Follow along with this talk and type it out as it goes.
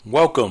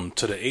Welcome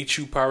to the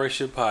HU Pirate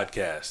Ship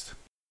Podcast.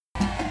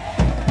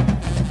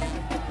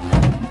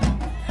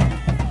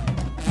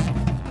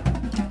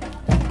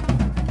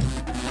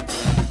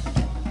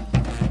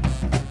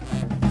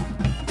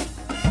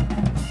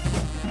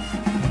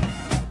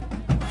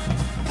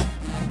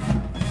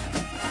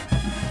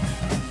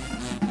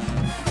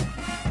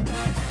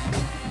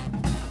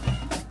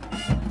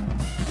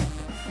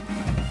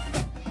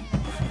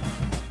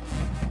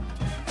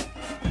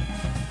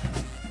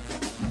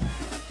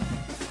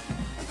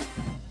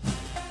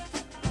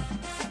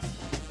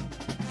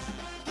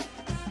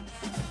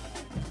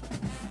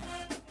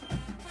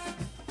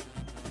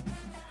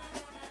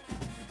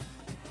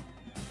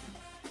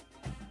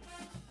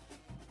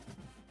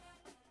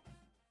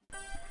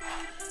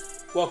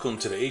 Welcome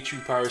to the HU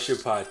Pirate Ship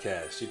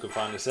Podcast. You can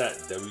find us at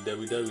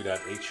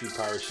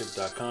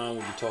www.hupirateship.com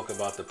where we talk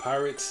about the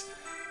Pirates.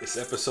 It's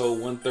episode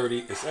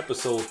 130. It's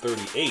episode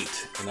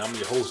 38, and I'm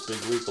your host,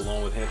 Big Reek,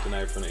 along with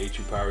Hamptonite from the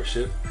HU Pirate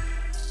Ship.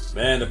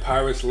 Man, the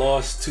Pirates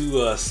lost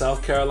to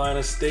South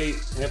Carolina State.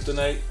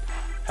 Hamptonite,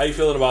 how you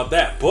feeling about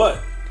that? But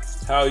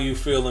how are you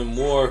feeling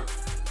more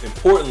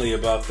importantly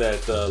about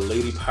that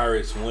Lady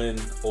Pirates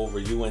win over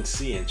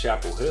UNC in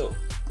Chapel Hill?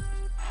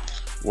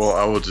 Well,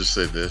 I will just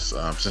say this,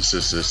 since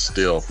this is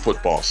still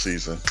football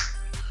season,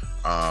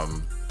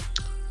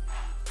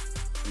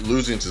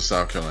 losing to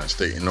South Carolina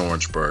State in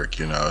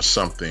Orangeburg, is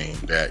something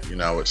that,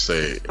 I would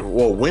say,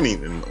 well,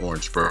 winning in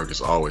Orangeburg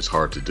is always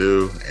hard to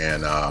do.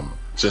 And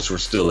since we're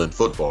still in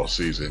football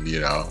season,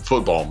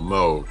 football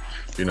mode,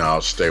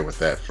 I'll stay with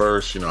that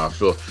first. I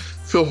feel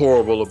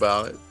horrible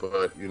about it,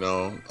 but,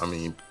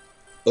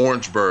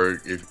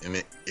 Orangeburg,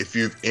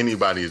 if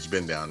anybody has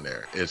been down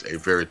there, is a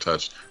very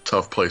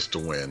tough place to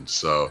win.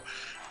 So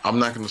I'm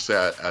not going to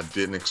say I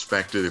didn't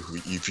expect it.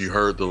 If you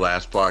heard the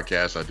last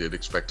podcast, I did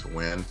expect to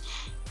win,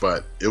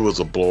 but it was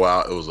a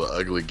blowout. It was an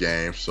ugly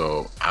game,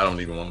 so I don't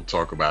even want to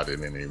talk about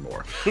it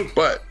anymore.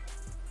 But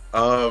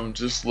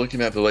just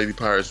looking at the Lady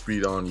Pirates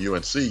beat on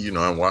UNC,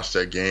 and watched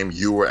that game.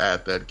 You were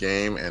at that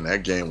game, and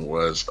that game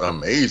was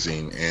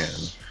amazing,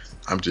 and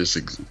I'm just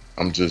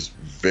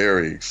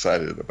very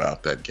excited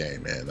about that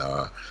game, and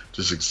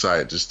just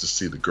excited just to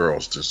see the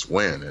girls just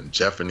win, and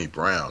Jeffany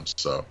Brown.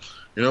 So,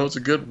 it's a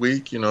good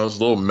week. It's a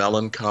little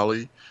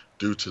melancholy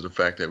due to the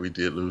fact that we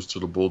did lose to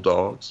the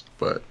Bulldogs,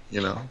 but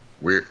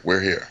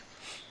we're here.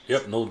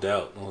 Yep, no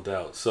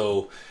doubt.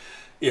 So,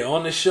 yeah,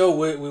 on the show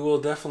we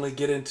will definitely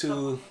get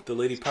into the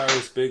Lady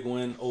Pirates' big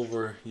win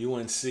over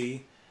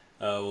UNC.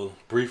 We'll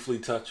briefly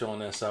touch on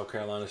that South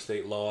Carolina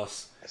State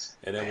loss,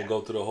 and then we'll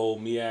go through the whole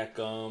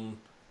MEAC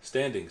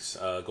standings,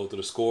 go through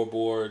the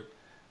scoreboard,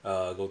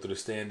 go through the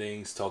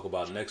standings, talk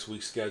about next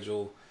week's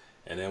schedule,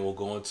 and then we'll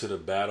go into the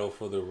battle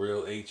for the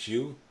real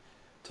HU,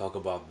 talk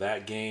about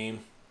that game,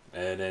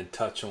 and then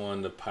touch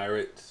on the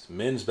Pirates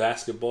men's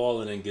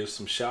basketball, and then give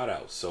some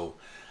shout-outs. So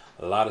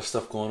a lot of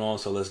stuff going on,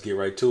 so let's get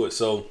right to it.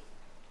 So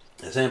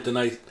as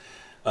Hamptonite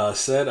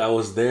said, I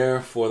was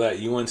there for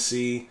that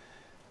UNC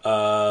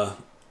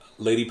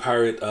Lady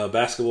Pirate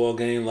basketball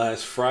game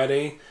last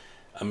Friday.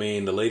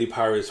 The Lady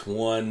Pirates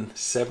won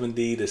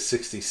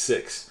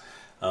 70-66.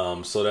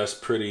 So that's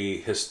pretty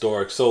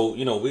historic. So,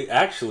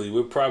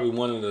 we're probably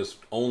one of the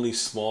only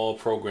small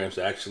programs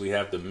to actually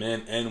have the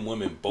men and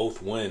women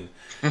both win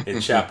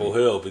in Chapel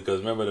Hill, because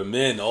remember the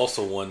men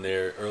also won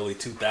their early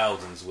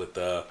 2000s with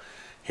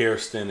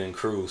Hairston and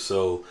crew.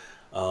 So,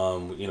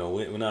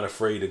 we're not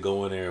afraid to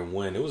go in there and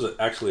win. It was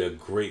actually a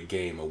great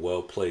game, a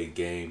well-played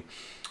game.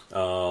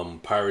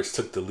 Pirates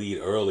took the lead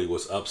early,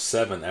 was up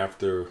 7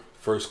 after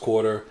first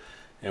quarter,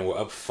 and we're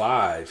up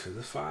 5. Is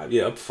it 5?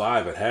 Yeah, up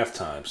 5 at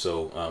halftime.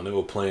 So they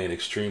were playing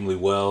extremely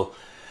well.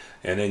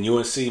 And then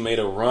UNC made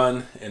a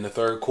run in the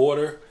third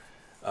quarter,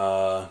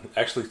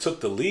 actually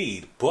took the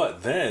lead.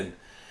 But then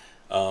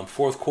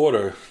fourth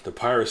quarter, the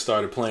Pirates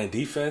started playing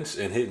defense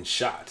and hitting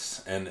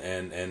shots. And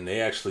they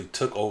actually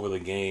took over the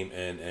game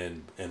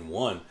and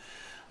won.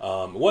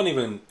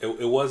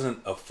 It wasn't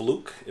a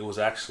fluke. It was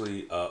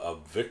actually a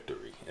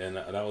victory, and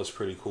that was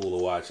pretty cool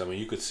to watch.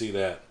 You could see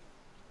that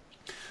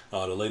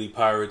the Lady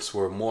Pirates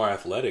were more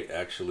athletic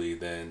actually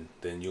than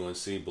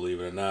UNC, believe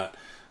it or not.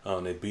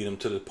 They beat them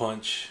to the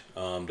punch.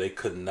 They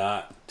could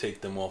not take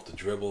them off the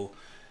dribble,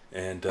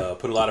 and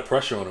put a lot of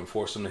pressure on them,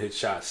 forced them to hit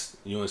shots.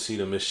 UNC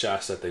to miss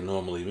shots that they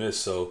normally miss.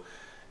 So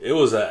it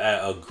was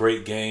a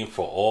great game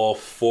for all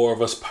 4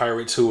 of us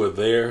Pirates who were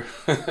there,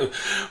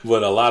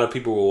 but a lot of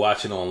people were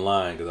watching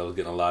online because I was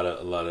getting a lot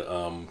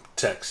of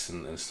texts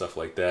and stuff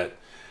like that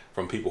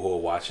from people who were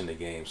watching the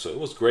game. So it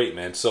was great,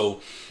 man. So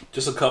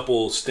just a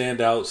couple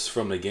standouts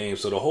from the game.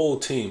 So the whole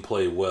team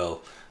played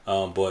well,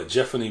 but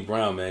Jeffany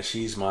Brown, man,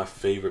 she's my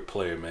favorite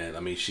player, man.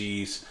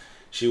 She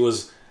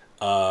was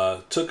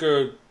took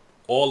her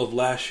all of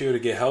last year to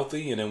get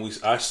healthy, and then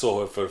I saw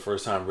her for the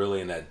first time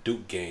really in that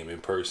Duke game in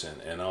person,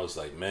 and I was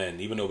like, man,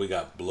 even though we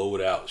got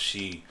blowed out,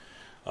 she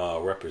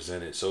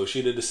represented. So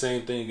she did the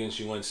same thing against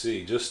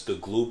UNC, just the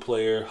glue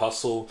player,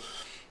 hustle.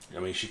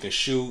 She can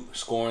shoot,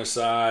 score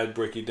inside,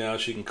 break it down.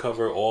 She can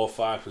cover all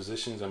 5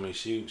 positions.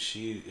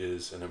 She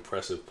is an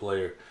impressive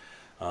player.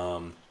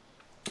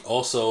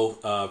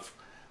 Also,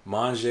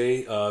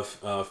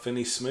 Manje,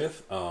 Finney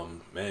Smith,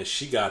 man,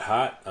 she got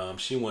hot.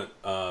 She went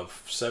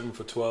 7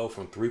 for 12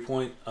 from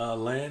 3-point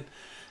land,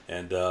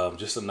 and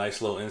just a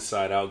nice little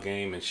inside-out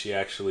game. And she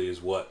actually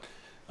is what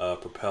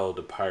propelled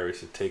the Pirates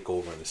to take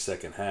over in the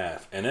second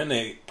half. And then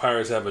the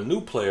Pirates have a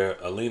new player,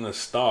 Aliana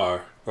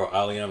Starr.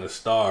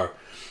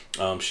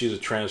 She's a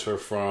transfer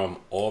from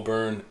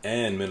Auburn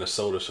and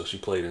Minnesota, so she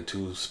played in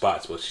 2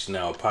 spots, but she's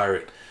now a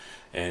Pirate.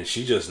 And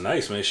she's just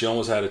nice, man. She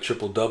almost had a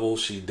triple-double.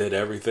 She did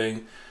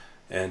everything.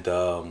 And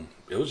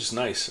it was just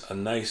nice, a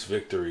nice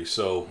victory.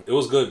 So it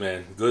was good,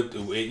 man. Good.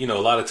 You know,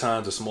 a lot of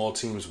times the small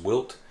teams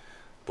wilt,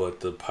 but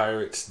the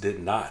Pirates did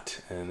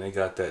not. And they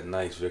got that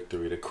nice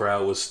victory. The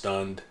crowd was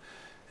stunned.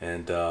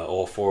 And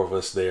all 4 of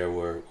us there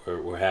were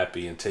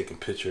happy and taking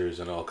pictures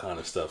and all kind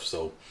of stuff.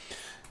 So,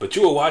 but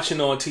you were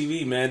watching on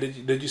TV, man.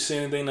 Did you see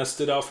anything that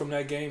stood out from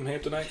that game,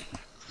 Hamptonite?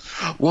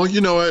 Well,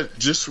 you know what?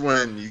 Just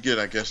when you get,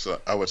 I guess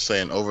I would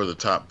say, an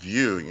over-the-top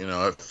view, you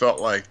know, it felt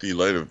like the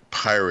Lady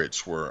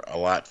Pirates were a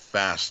lot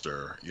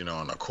faster, you know,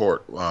 on the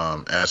court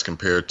as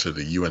compared to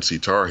the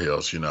UNC Tar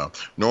Heels. You know,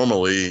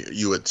 normally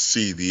you would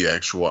see the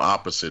actual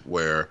opposite,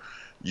 where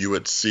you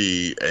would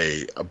see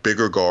a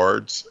bigger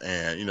guards,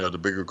 and, you know, the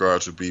bigger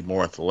guards would be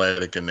more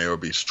athletic and they would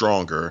be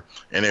stronger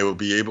and they would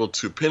be able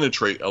to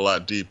penetrate a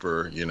lot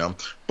deeper, you know.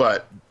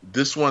 But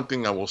this one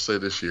thing I will say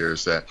this year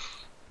is that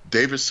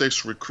David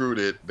Six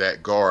recruited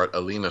that guard,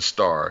 Aliana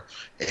Starr,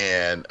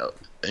 and,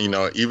 you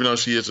know, even though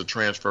she is a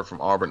transfer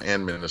from Auburn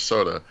and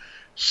Minnesota,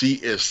 she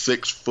is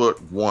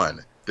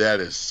 6'1". That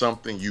is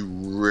something you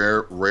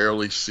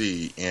rarely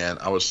see in,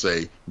 I would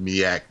say,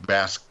 MEAC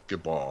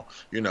basketball.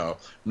 You know,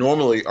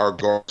 normally our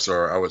guards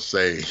are, I would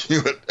say,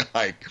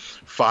 like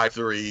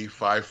 5'3",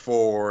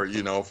 5'4",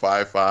 you know,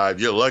 5'5".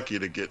 You're lucky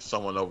to get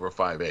someone over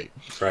 5'8".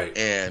 Right.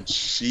 And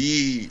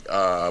she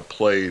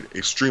played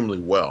extremely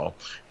well.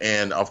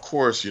 And of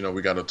course, you know,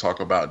 we got to talk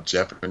about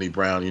Jeopardy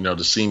Brown, you know,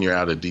 the senior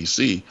out of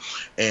DC.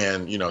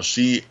 And, you know,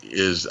 she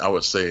is, I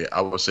would say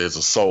is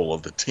the soul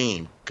of the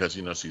team, because,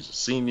 you know, she's a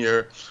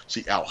senior.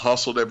 She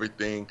out-hustled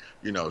everything.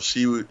 You know,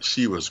 she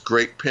was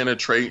great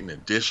penetrating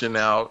and dishing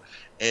out.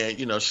 And,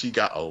 you know, she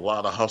got a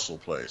lot of hustle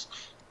plays.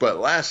 But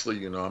lastly,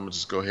 you know, I'm going to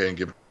just go ahead and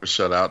give a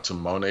shout out to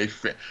Monet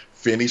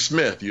Finney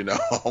Smith, you know.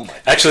 Oh my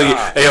Actually,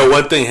 God. hey,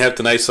 one thing happened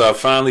tonight, so I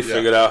finally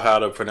figured out how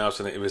to pronounce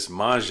it. It was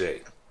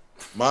Manje.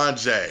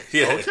 Manje.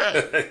 Yeah.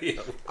 Okay.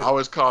 Yeah. I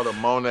always called her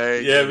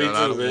Monet. Yeah, you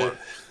know, me too, man.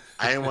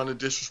 I didn't want to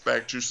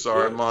disrespect you.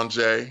 Sorry,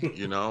 Manje,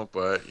 you know,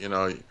 but, you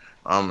know,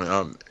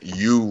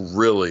 you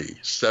really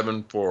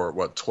 7 for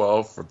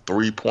 12 for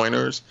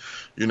 3-pointers.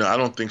 You know, I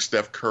don't think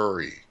Steph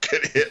Curry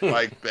could hit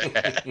like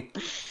that.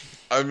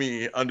 I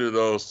mean, under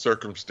those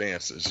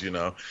circumstances, you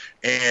know,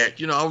 and,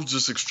 you know, I was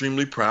just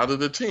extremely proud of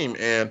the team.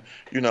 And,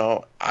 you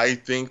know, I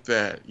think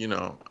that, you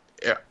know,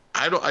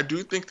 I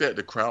do think that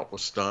the crowd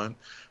was stunned,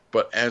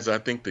 but as I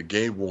think the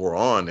game wore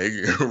on,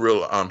 they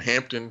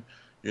Hampton,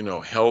 you know,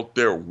 held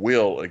their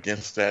will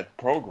against that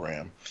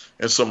program.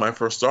 And so my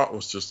first thought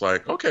was just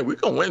like, okay, we're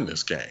going to win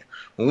this game.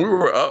 When we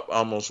were up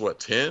almost,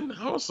 10?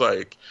 I was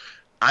like,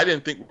 I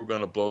didn't think we were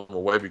going to blow them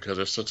away because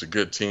they're such a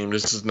good team.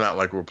 This is not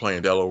like we're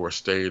playing Delaware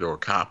State or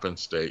Coppin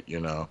State, you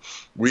know.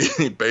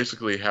 We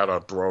basically had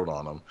our throat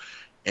on them.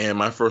 And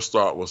my first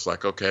thought was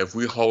like, okay, if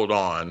we hold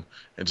on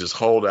and just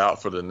hold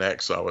out for the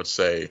next, I would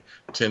say,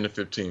 10 to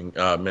 15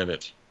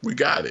 minutes, we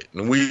got it.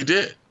 And we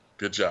did.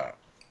 Good job.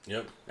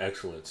 Yep,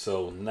 excellent.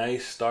 So,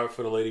 nice start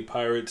for the Lady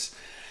Pirates.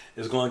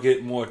 It's going to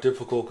get more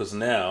difficult because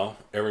now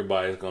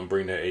everybody's going to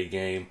bring their A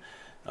game.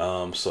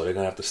 So they're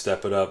going to have to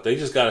step it up. They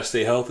just got to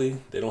stay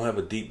healthy. They don't have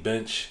a deep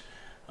bench.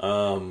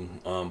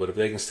 But if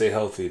they can stay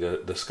healthy,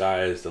 the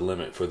sky is the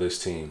limit for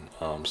this team.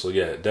 So,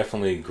 yeah,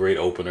 definitely great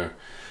opener.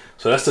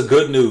 So that's the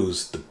good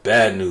news. The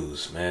bad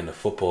news, man, the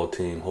football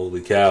team,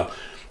 holy cow.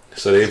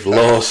 So they've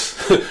lost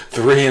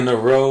 3 in a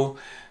row.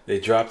 They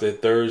dropped their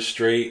 3rd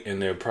straight,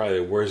 and they're probably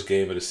the worst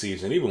game of the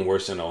season, even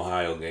worse than the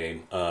Ohio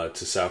game, to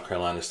South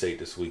Carolina State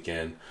this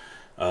weekend.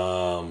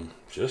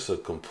 Just a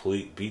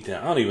complete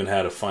beatdown. I don't even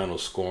have a final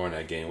score in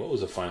that game. What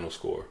was the final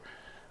score?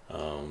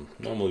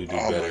 Normally you do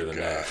better than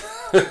that.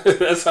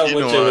 That's how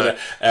much of an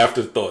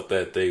afterthought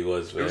that day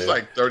was, man. It was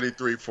like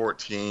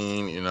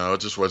 33-14. You know,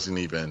 it just wasn't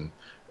even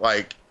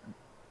like,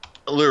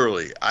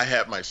 literally, I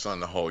had my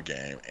son the whole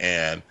game,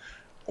 and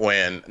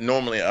when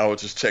normally I would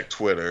just check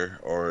Twitter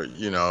or,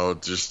 you know,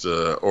 just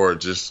or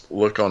just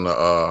look on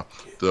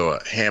the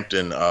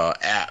Hampton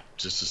app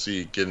just to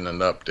see, getting an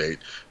update.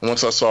 And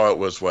once I saw it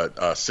was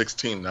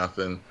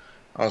 16-0,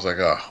 I was like,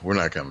 oh, we're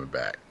not coming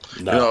back.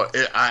 No. You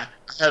know, I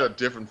had a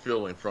different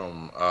feeling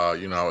from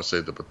you know, I would say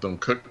the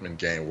Bethune-Cookman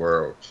game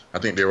where I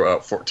think they were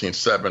up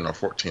 14-7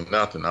 or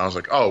 14-0. I was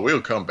like, oh,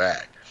 we'll come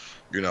back,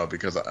 you know,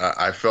 because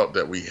I felt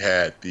that we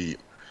had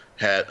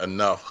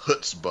enough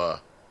chutzpah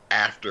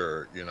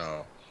after, you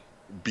know,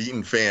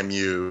 beating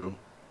FAMU,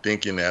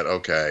 thinking that,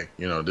 okay,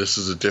 you know, this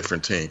is a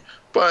different team.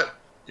 But,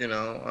 you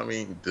know, I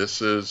mean,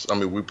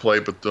 we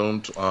played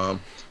Bethune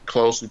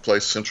close, we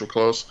played Central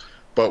close.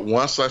 But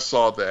once I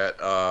saw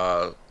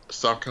that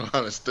South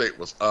Carolina State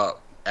was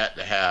up at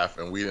the half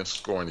and we didn't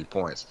score any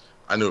points,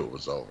 I knew it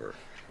was over.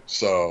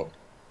 So,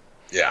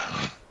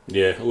 yeah.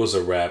 Yeah, it was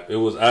a wrap. It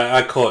was.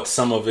 I caught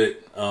some of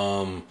it.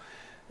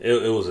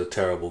 It was a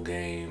terrible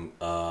game.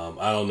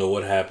 I don't know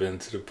what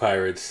happened to the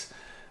Pirates,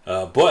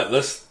 but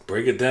let's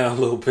break it down a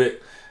little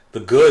bit. The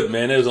good,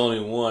 man. There's only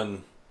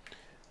one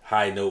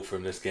high note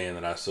from this game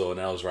that I saw, and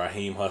that was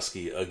Raheem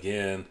Husky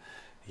again.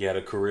 He had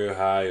a career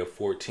high of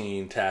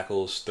 14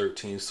 tackles,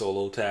 13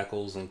 solo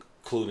tackles,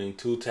 including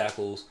 2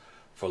 tackles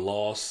for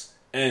loss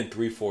and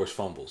 3 forced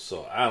fumbles.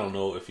 So I don't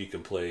know if he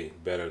can play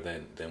better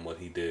than what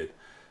he did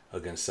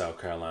against South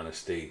Carolina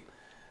State.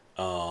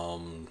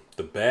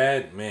 The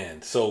bad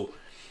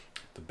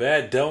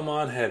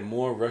Delmon had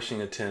more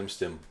rushing attempts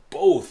than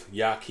both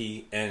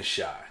Yaki and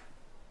Shy.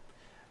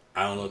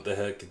 I don't know what the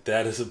heck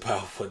that is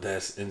about, but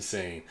that's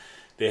insane.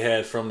 They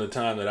had, from the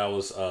time that I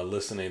was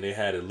listening, they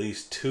had at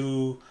least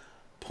 2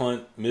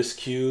 punt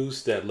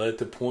miscues that led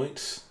to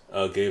points,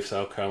 gave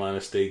South Carolina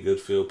State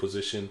good field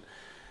position.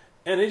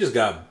 And they just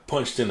got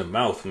punched in the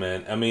mouth,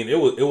 man. I mean, it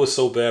was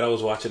so bad. I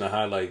was watching the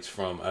highlights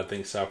from, I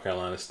think, South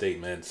Carolina State,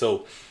 man.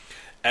 So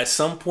at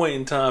some point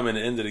in time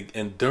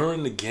and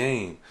during the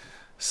game,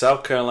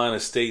 South Carolina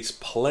State's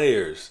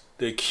players,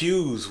 their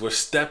cues were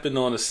stepping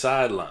on the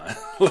sideline,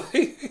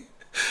 like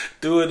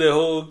doing their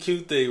whole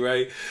cue thing,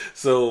 right?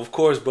 So of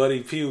course,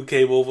 Buddy Pugh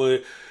came over.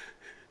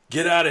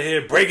 Get out of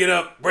here, break it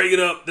up.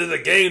 There's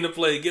a game to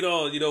play, get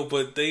on,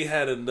 but they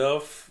had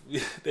enough.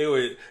 They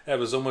were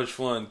having so much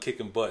fun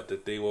kicking butt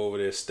that they were over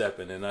there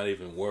stepping and not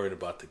even worried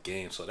about the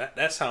game. So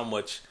that's how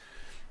much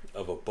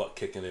of a butt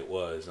kicking it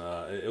was.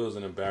 It was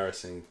an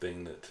embarrassing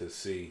thing to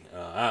see.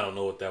 I don't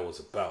know what that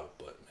was about,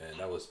 but man,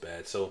 that was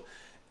bad. So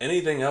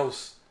anything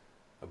else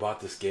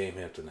about this game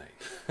here tonight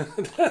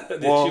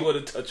that you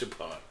want to touch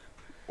upon?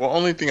 Well,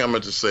 only thing I'm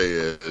going to say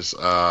is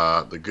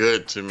the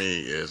good to me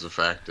is the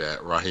fact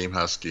that Raheem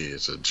Husky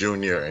is a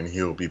junior and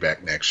he'll be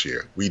back next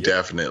year. We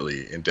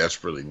definitely and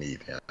desperately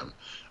need him.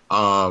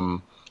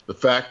 The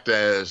fact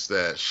is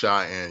that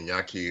Shy and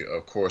Yaki,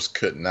 of course,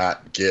 could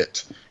not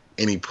get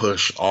any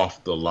push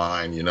off the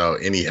line,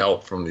 any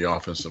help from the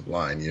offensive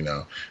line,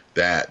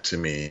 that to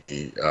me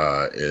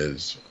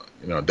is,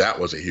 that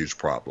was a huge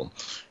problem.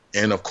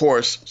 And of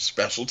course,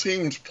 special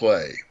teams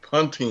play,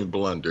 punting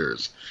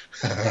blunders.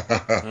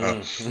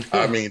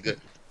 I mean,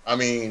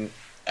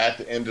 at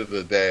the end of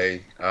the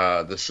day,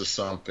 this is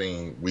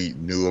something we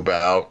knew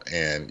about,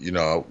 and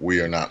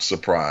we are not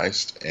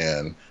surprised,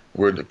 and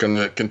we're going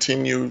to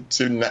continue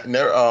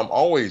to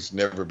always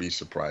never be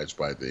surprised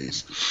by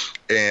these.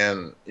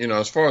 And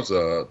as far as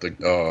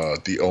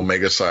the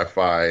Omega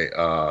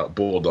Sci-Fi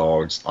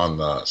Bulldogs on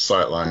the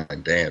sideline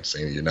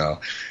dancing,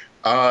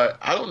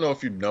 I don't know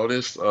if you've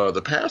noticed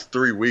the past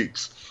 3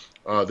 weeks.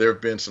 There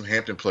have been some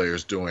Hampton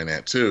players doing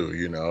that too.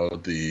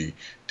 The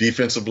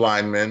defensive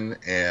linemen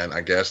and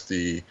I guess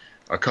a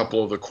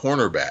couple of the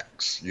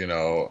cornerbacks.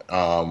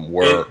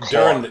 Were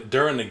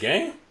during the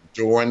game.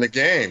 During the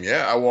game,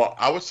 yeah.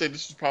 I would say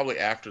this is probably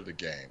after the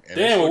game. And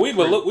damn, we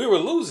were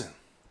losing.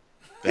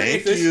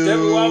 Thank you.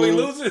 That's why we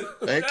losing.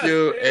 Thank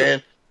you.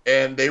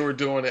 And they were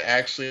doing it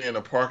actually in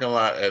a parking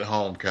lot at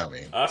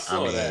homecoming. I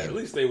saw that. At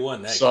least they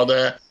won that. Saw game.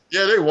 That.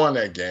 Yeah, they won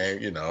that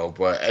game,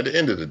 but at the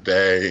end of the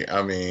day,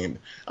 I mean,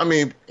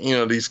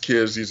 these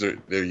kids,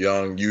 they're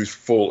young,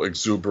 youthful,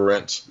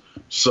 exuberant.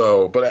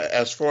 So, but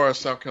as far as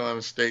South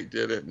Carolina State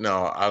did it,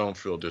 no, I don't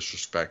feel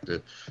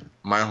disrespected.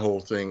 My whole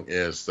thing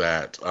is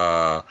that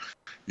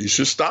you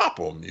should stop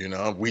them.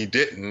 We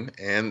didn't,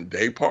 and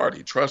they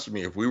partied. Trust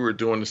me, if we were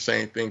doing the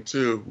same thing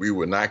too, we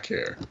would not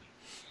care.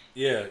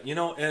 Yeah,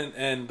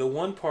 and the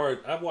one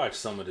part, I watched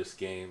some of this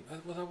game.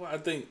 I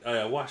think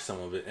I watched some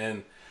of it,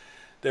 and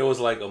there was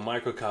like a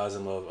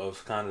microcosm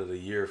of kind of the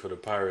year for the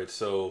Pirates.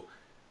 So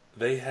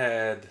they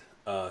had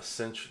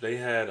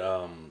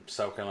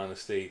South Carolina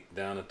State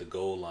down at the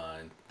goal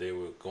line. They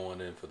were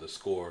going in for the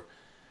score,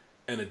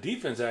 and the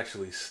defense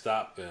actually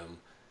stopped them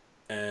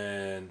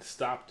and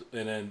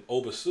then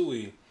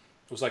Obasui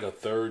was like a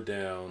third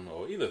down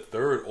or either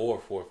third or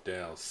fourth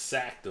down,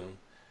 sacked them,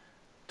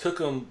 took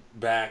them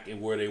back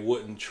and where they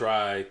wouldn't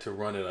try to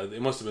run it.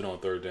 It must have been on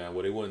third down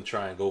where they wouldn't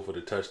try and go for the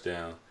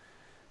touchdown.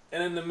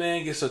 And then the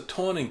man gets a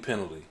taunting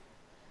penalty.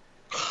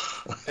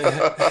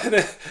 and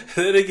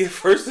then they get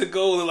first and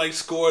goal and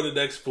score the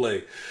next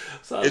play.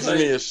 So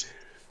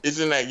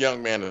isn't that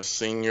young man a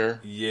senior?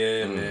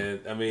 Yeah, man.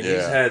 I mean,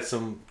 he's had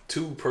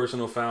two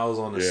personal fouls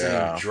on the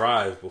same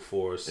drive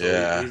before.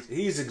 So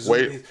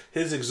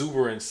his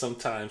exuberance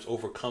sometimes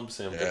overcomes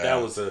him. But that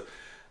was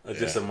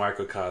just a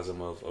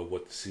microcosm of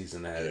what the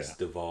season has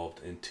devolved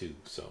into.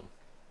 So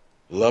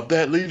love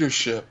that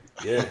leadership.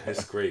 Yeah,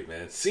 it's great,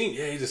 man.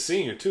 He's a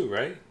senior too,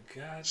 right?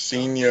 God.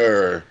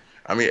 Senior.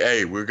 I mean,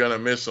 hey, we're going to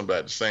miss him, but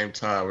at the same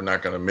time, we're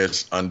not going to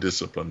miss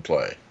undisciplined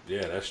play.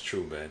 Yeah, that's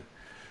true, man.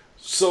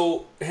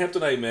 So,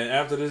 Hamptonite, man,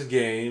 after this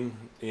game,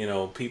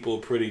 people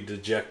are pretty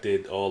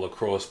dejected all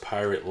across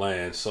Pirate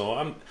land. So,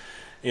 I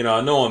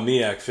know on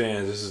MEAC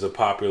fans, this is a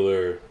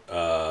popular,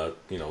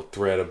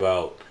 thread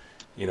about,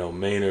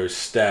 Maynard's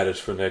status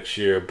for next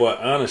year. But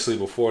honestly,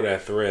 before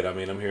that thread, I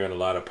mean, I'm hearing a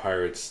lot of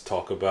Pirates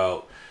talk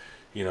about,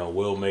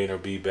 will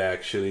Maynard be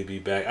back? Should he be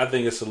back? I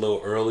think it's a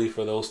little early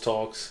for those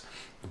talks.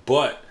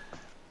 But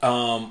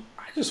I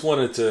just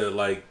wanted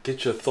to,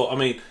 get your thought. I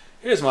mean,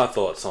 here's my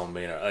thoughts on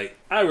Maynard.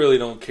 I really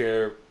don't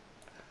care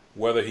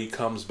whether he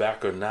comes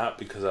back or not,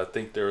 because I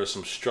think there are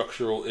some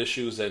structural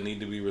issues that need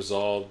to be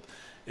resolved.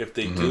 If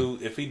they do,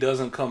 if he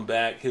doesn't come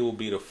back, he will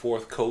be the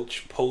fourth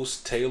coach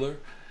post Taylor.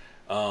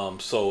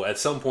 So at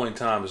some point in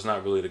time, it's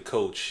not really the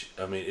coach.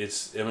 I mean,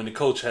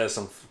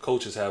 the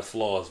coaches have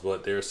flaws,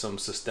 but there are some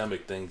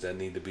systemic things that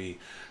need to be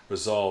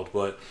resolved.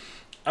 But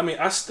I mean,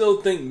 I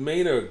still think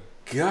Maynard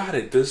got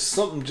it. There's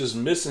something just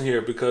missing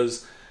here,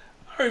 because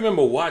I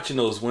remember watching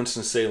those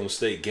Winston-Salem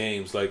State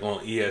games,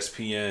 on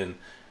ESPN,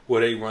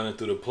 where they running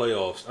through the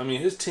playoffs. I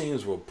mean, his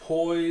teams were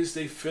poised.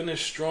 They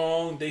finished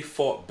strong. They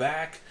fought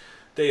back.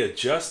 They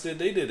adjusted.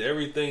 They did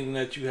everything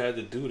that you had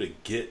to do to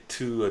get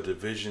to a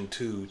Division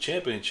II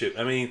championship.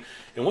 I mean,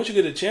 and once you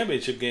get a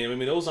championship game, I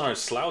mean, those aren't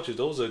slouches.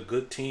 Those are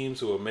good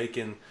teams who are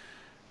making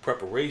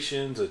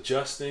preparations,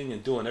 adjusting,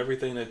 and doing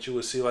everything that you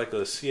would see like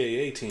a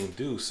CAA team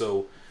do.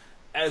 So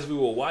as we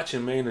were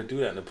watching Maynard do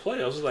that in the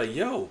playoffs, I was like,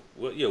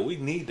 we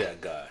need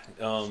that guy.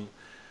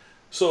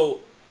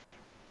 So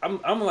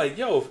I'm like,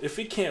 if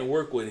he can't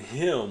work with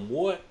him,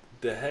 what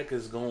the heck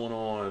is going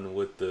on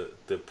with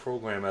the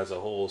program as a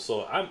whole?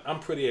 So I'm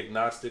pretty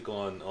agnostic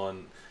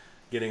on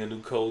getting a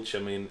new coach. I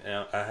mean,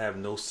 I have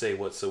no say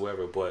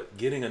whatsoever, but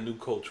getting a new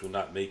coach will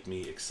not make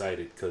me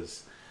excited,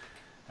 because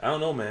I don't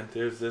know, man.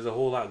 There's a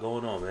whole lot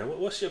going on, man.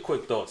 What's your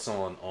quick thoughts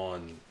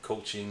on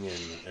coaching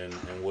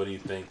and what do you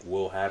think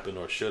will happen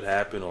or should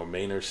happen, or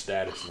Maynard's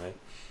status, man?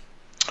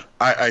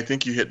 I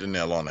think you hit the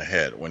nail on the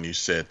head when you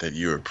said that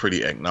you were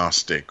pretty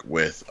agnostic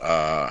with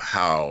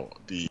how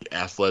the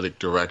athletic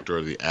director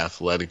or the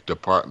athletic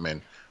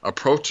department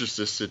approaches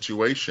this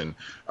situation.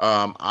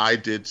 I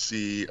did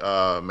see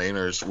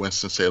Maynard's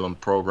Winston-Salem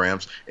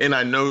programs, and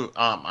I know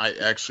I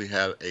actually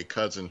had a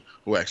cousin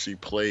who actually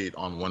played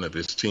on one of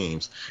his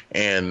teams,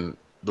 and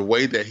the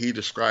way that he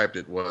described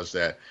it was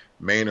that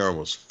Maynard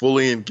was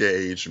fully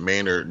engaged.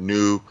 Maynard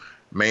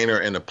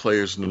and the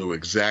players knew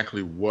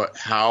exactly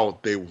how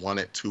they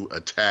wanted to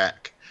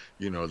attack,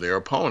 their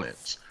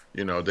opponents.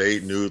 They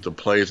knew the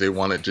plays they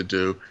wanted to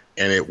do,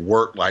 and it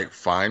worked like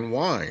fine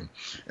wine.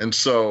 And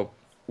so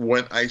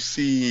when I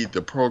see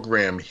the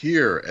program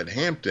here at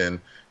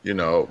Hampton,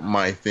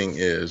 my thing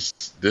is,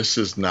 this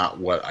is not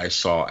what I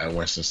saw at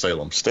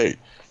Winston-Salem State.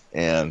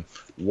 And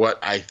what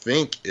I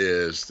think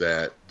is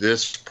that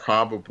this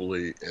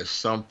probably is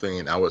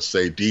something, I would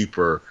say,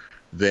 deeper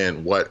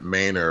than what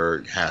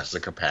Maynard has the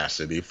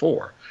capacity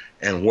for.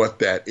 And what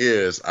that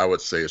is, I would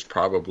say, is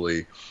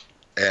probably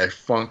a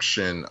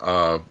function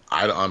of,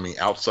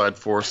 outside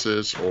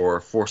forces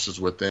or forces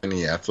within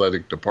the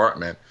athletic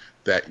department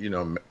that,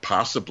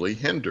 possibly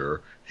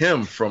hinder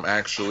him from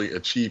actually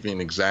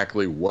achieving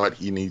exactly what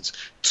he needs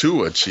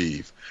to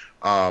achieve.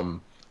 I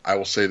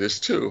will say this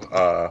too.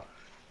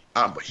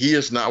 He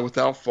is not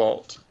without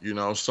fault.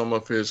 Some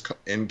of his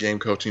in-game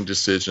coaching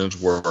decisions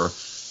were,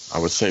 I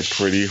would say,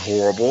 pretty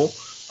horrible.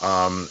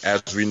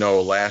 As we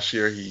know, last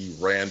year he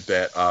ran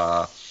that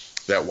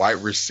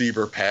wide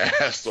receiver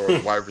pass or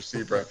wide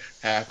receiver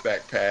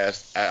halfback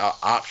pass,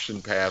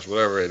 option pass,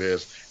 whatever it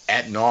is,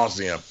 ad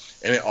nauseum,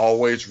 and it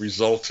always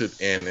resulted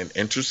in an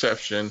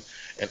interception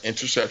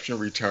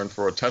return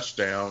for a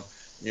touchdown.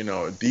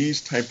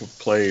 These type of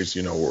plays,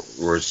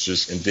 were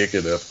just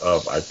indicative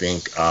of, I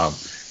think,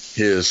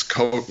 his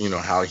coach,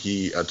 how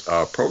he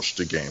approached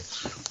the game.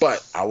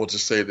 But I will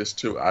just say this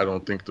too. I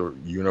don't think the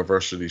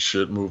university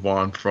should move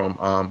on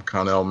from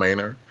Connell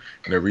Maynard.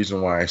 And the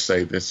reason why I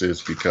say this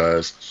is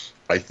because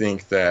I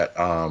think that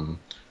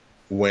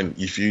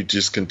if you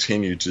just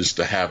continue just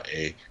to have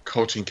a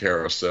coaching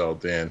carousel,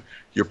 then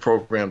your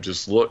program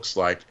just looks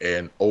like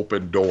an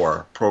open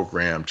door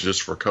program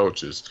just for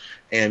coaches.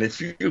 And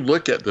if you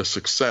look at the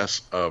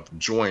success of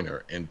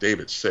Joyner and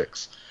David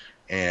Six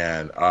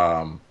and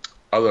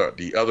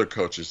the other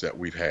coaches that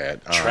we've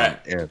had,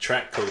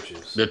 track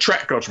coaches, the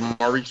track coach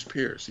Maurice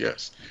Pierce,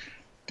 yes,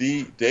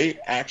 they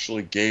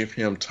actually gave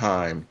him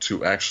time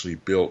to actually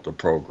build the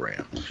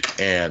program.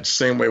 And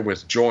same way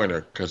with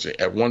Joyner, because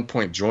at one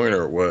point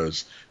Joyner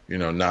was,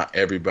 not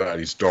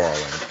everybody's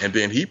darling, and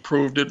then he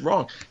proved it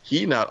wrong.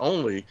 He not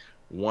only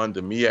won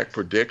the MEAC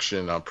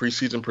prediction,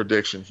 preseason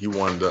prediction, he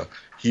won the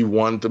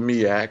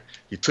MEAC.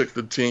 He took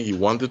the team, he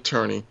won the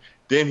tourney,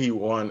 then he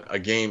won a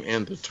game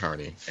in the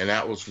tourney, and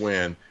that was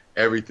when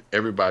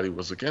everybody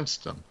was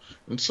against him.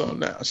 And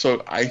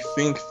so I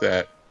think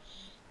that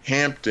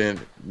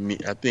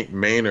I think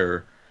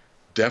Maynard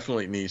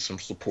definitely needs some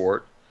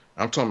support.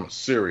 I'm talking about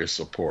serious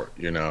support,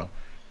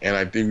 And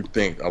I do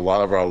think a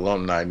lot of our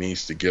alumni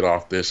needs to get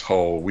off this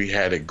whole, we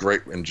had it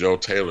great in Joe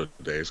Taylor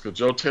days, because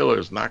Joe Taylor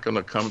is not going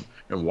to come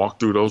and walk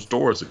through those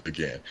doors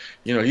again.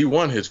 He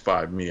won his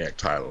 5 MEAC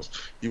titles.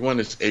 He won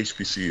his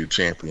HBCU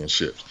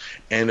championships.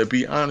 And to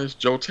be honest,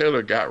 Joe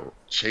Taylor got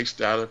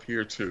chased out of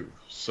here too.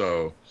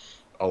 So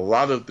a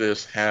lot of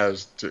this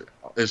has to,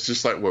 it's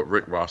just like what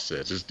Rick Ross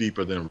says. It's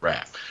deeper than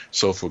rap.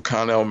 So for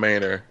Connell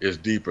Maynard, it's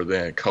deeper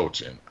than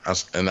coaching.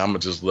 And I'm gonna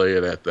just lay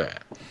it at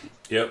that.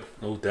 Yep,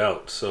 no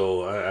doubt.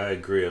 So I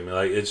agree. I mean,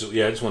 like, I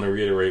just want to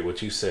reiterate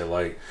what you said.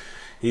 Like,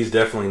 he's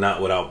definitely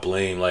not without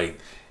blame. Like,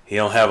 he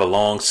don't have a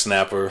long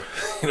snapper.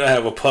 He don't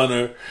have a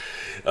punter.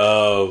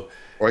 Or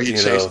he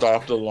chased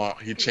off the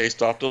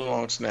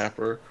long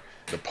snapper.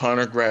 The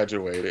punter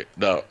graduated.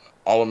 The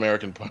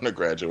All-American punter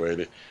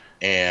graduated,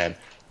 and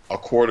a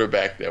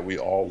quarterback that we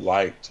all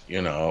liked,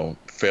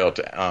 failed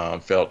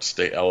to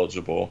stay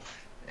eligible,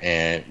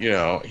 and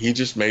he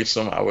just made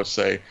some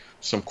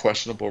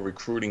questionable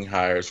recruiting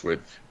hires with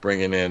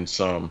bringing in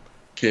some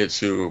kids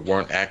who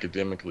weren't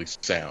academically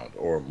sound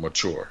or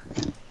mature.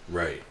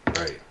 Right.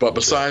 But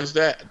besides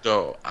that,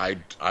 though, I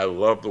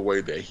love the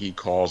way that he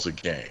calls a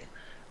game.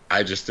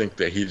 I just think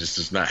that he just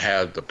does not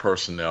have the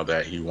personnel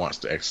that he wants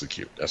to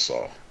execute. That's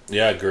all.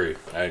 Yeah,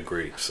 I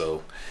agree.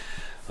 So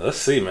let's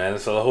see, man.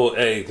 So the whole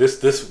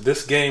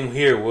this game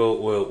here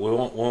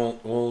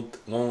won't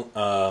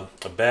a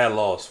bad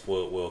loss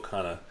will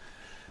kind of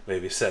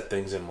maybe set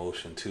things in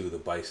motion to the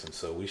Bison.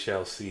 So we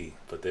shall see.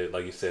 But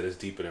like you said, it's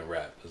deeper than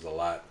rap. There's a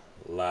lot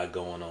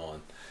going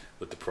on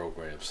with the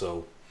program.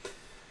 So,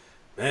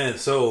 man,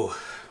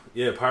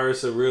 yeah,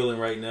 Pirates are reeling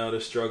right now.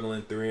 They're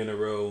struggling 3 in a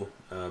row.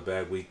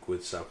 Bad week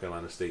with South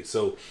Carolina State.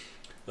 So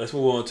let's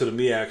move on to the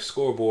MEAC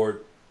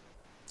scoreboard.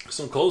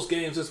 Some close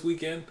games this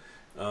weekend.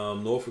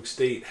 Norfolk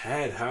State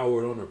had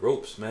Howard on the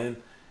ropes, man.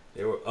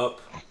 They were up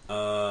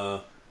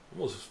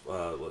almost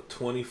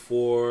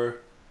 24-14,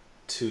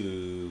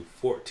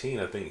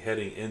 I think,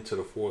 heading into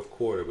the fourth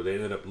quarter, but they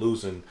ended up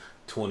losing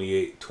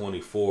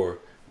 28-24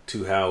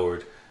 to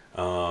Howard.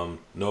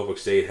 Norfolk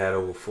State had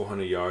over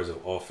 400 yards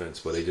of offense,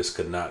 but they just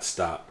could not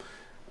stop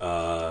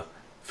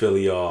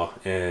Philly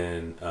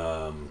and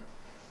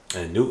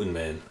Newton,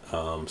 man.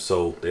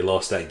 So they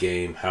lost that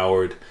game.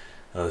 Howard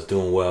is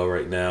doing well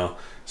right now.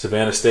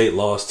 Savannah State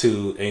lost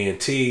to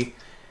A&T.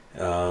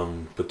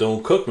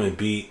 Bethune-Cookman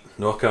beat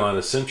North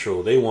Carolina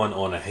Central. They won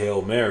on a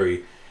Hail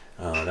Mary.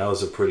 That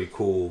was a pretty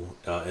cool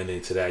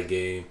ending to that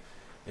game.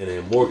 And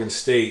then Morgan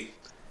State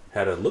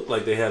looked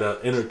like they had an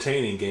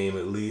entertaining game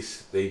at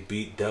least. They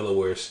beat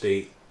Delaware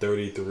State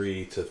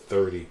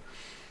 33-30.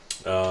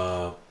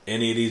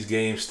 Any of these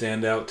games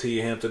stand out to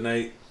you, Hampton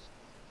Knight?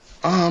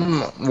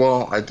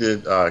 Well, I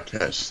did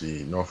catch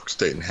the Norfolk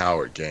State and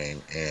Howard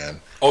game, and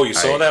you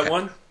saw that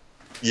one?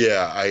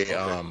 Yeah,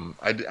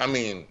 I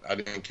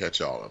didn't catch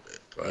all of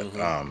it, but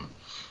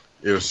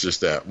it was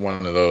just that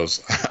one of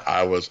those.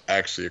 I was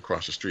actually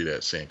across the street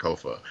at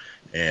Sankofa,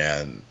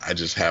 and I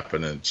just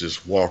happened to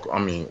just walk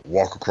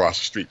across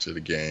the street to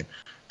the game,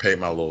 paid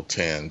my little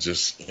 10,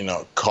 just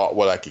caught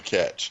what I could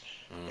catch,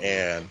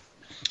 and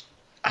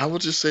I will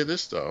just say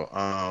this though,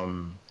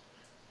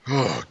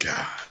 oh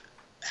God.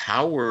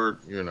 Howard,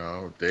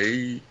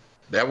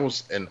 that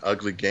was an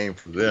ugly game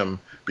for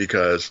them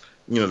because,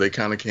 they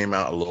kind of came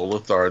out a little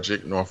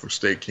lethargic. Norfolk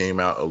State came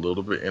out a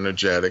little bit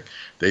energetic.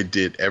 They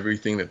did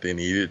everything that they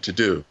needed to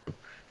do.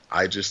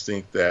 I just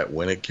think that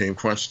when it came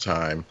crunch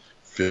time,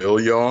 Phil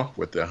Yaw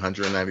with the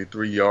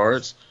 193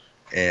 yards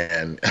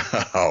and,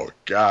 oh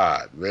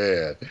God,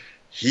 man.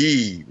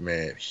 He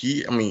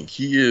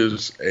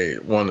is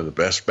one of the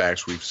best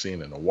backs we've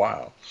seen in a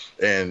while.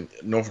 And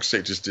Norfolk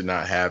State just did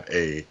not have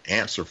a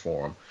answer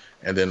for him.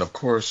 And then, of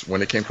course,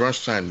 when it came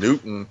crunch time,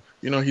 Newton,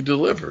 he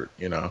delivered.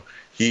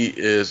 He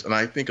is, and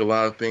I think a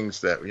lot of things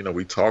that,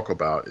 we talk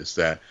about is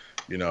that,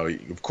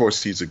 of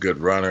course, he's a good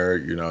runner.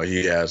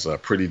 He has a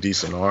pretty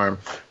decent arm,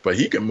 but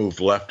he can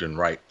move left and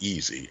right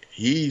easy.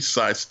 He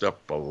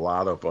sidestepped a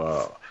lot of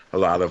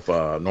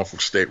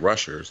Norfolk State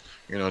rushers,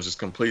 just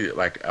completed,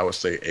 like I would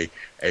say,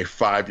 a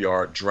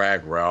 5-yard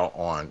drag route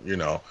on,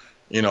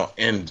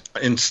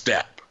 in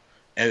step.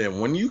 And then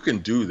when you can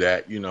do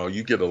that,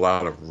 you get a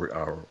lot of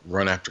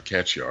run after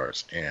catch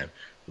yards. And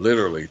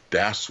literally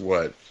that's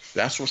what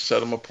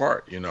set him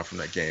apart, from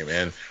that game.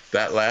 And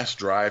that last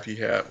drive he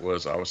had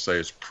was, I would say,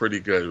 is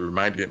pretty good. It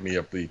reminded me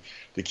of the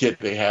kid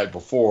they had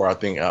before, I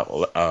think,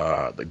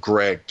 the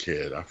Greg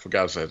kid. I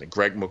forgot his name.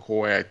 Greg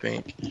McCoy, I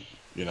think.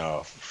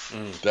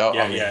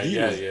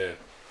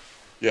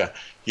 Yeah,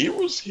 he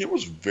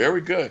was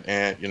very good,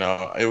 and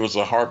it was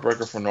a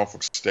heartbreaker for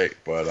Norfolk State,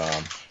 but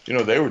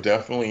they were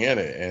definitely in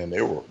it, and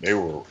they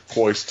were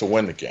poised to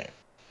win the game.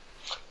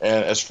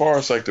 And as far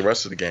as like the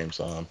rest of the games,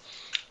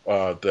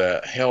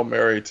 the Hail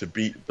Mary to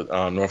beat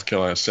North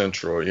Carolina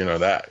Central,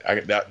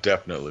 that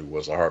definitely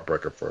was a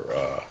heartbreaker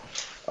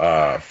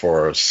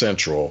for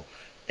Central,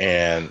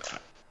 and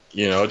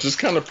it just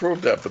kind of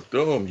proved that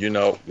Bethune,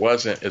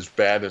 wasn't as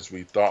bad as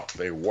we thought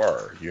they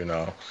were.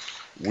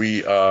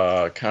 We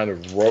kind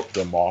of wrote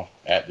them off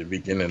at the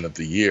beginning of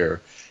the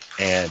year,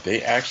 and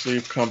they actually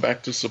have come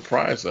back to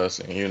surprise us.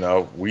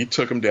 And, we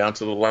took them down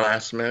to the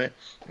last minute,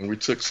 and we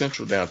took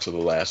Central down to the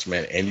last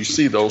minute. And you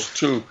see those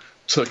two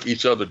took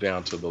each other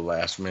down to the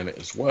last minute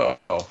as well,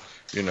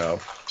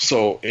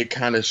 So it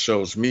kind of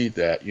shows me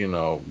that,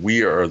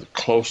 we are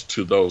close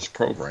to those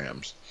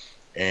programs.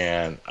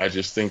 And I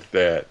just think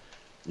that,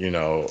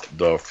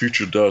 the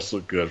future does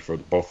look good for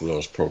both of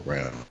those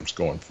programs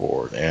going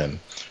forward. And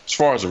as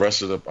far as the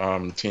rest of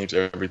the teams,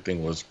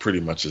 everything was pretty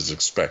much as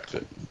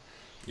expected.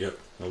 Yep,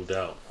 no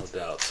doubt, no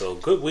doubt. So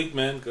good week,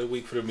 man. Good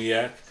week for the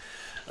MEAC.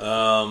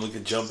 We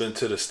can jump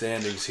into the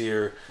standings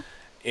here.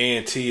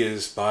 A&T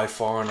is by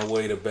far and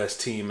away the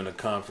best team in the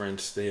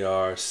conference. They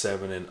are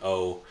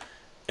 7-0,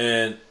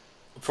 and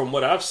from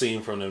what I've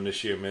seen from them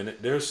this year, man,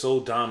 they're so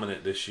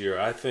dominant this year.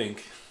 I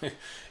think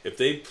if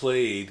they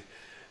played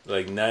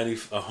like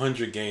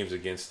 100 games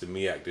against the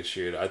MEAC this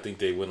year, I think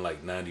they win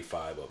like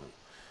 95 of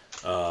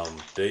them.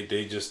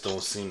 They just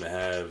don't seem to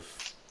have.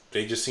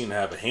 They just seem to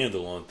have a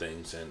handle on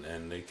things,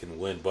 and they can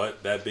win.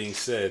 But that being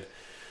said,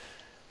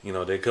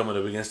 they're coming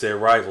up against their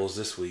rivals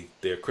this week.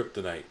 They're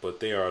kryptonite, but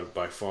they are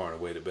by far and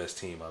away the best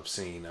team I've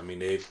seen. I mean,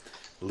 they're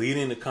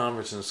leading the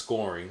conference in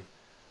scoring.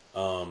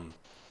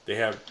 They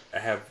have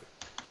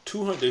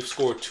 200. They've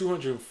scored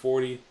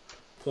 240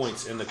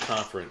 points in the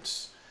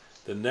conference.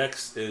 The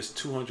next is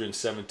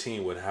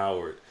 217 with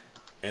Howard,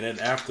 and then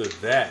after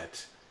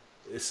that,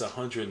 it's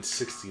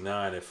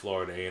 169 at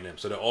Florida A&M.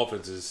 So their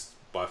offense is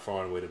by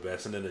far and away the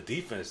best, and then the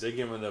defense, they're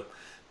giving up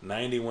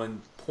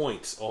 91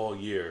 points all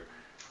year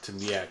to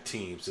MEAC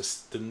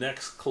teams. The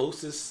next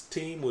closest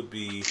team would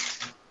be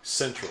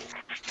Central.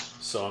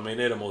 So, I mean,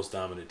 they're the most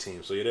dominant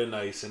team. So, yeah, they're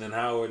nice. And then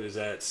Howard is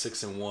at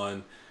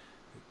 6-1.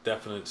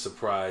 Definite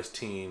surprise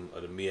team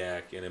of the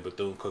MEAC. And then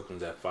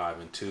Bethune-Cookman's at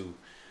 5-2.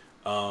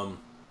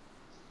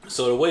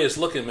 So, the way it's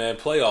looking, man,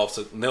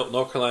 playoffs,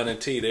 North Carolina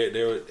A&T,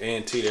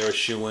 they're a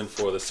shoo-in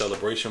for the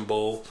Celebration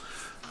Bowl.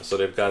 So,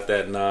 they've got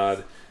that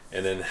nod.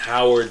 And then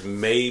Howard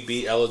may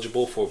be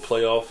eligible for a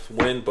playoff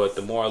win, but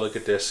the more I look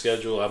at their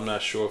schedule, I'm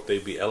not sure if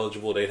they'd be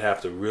eligible. They'd have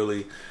to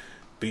really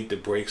beat the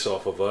brakes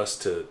off of us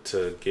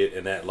to get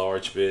in that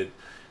large bid.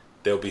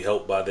 They'll be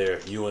helped by their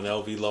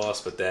UNLV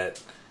loss, but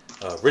that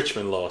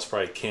Richmond loss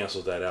probably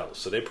cancels that out.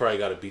 So they probably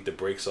got to beat the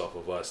brakes off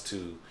of us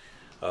to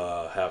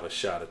have a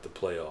shot at the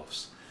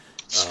playoffs.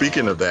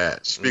 Speaking of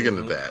that,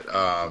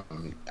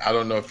 I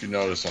don't know if you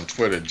noticed on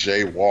Twitter,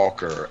 Jay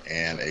Walker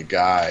and a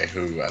guy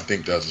who I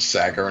think does the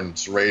SAG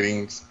earnings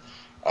ratings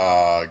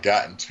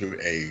got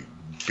into a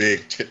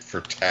big tit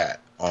for tat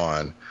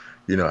on,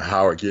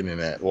 Howard getting in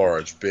that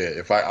large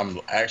bid.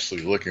 I'm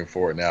actually looking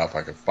for it now, if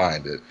I can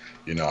find it,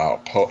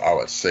 I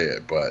would say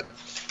it, but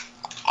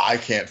I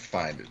can't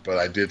find it. But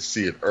I did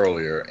see it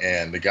earlier,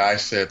 and the guy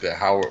said that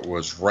Howard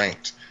was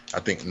ranked, I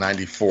think,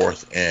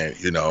 94th, and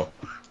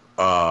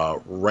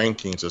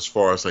rankings as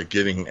far as like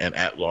getting an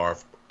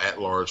at-large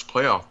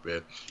playoff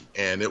bid,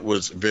 and it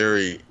was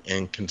very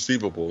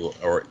inconceivable,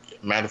 or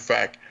matter of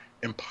fact,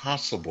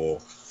 impossible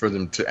for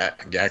them to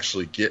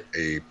actually get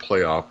a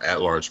playoff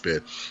at-large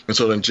bid. And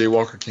so then Jay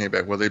Walker came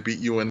back, well, they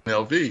beat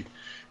UNLV,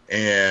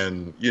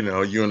 and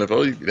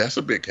UNLV, that's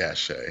a big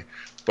cachet.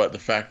 But the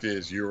fact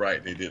is, you're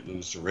right, they did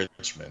lose to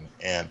Richmond,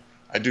 and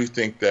I do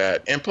think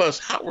that, and plus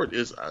Howard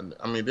is,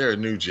 they're a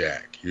new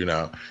jack,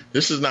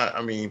 This is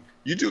not,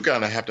 you do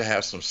kind of have to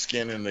have some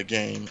skin in the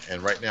game,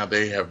 and right now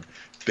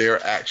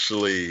they're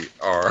actually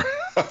are,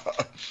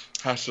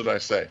 how should I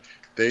say,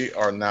 they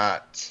are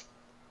not,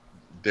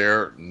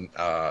 their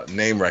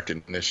name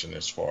recognition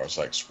as far as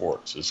like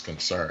sports is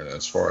concerned,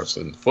 as far as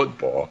in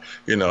football,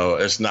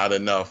 it's not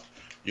enough,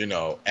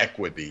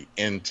 equity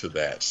into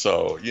that.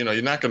 So, you're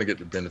not going to get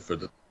the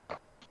benefit of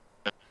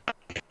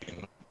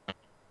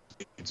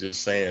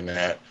just saying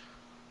that,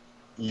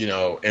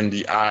 in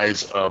the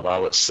eyes of, I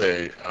would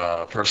say,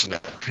 a person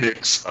that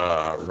picks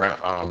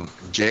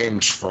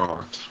games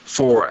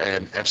for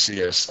an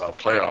FCS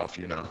playoff,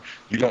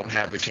 you don't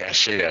have the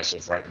cachet as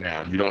of right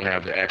now. You don't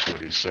have the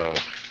equity. So,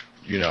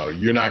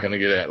 you're not going to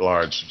get that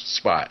large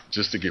spot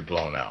just to get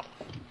blown out.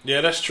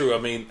 Yeah, that's true.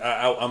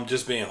 I'm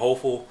just being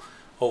hopeful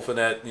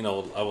that,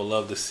 I would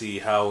love to see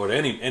Howard,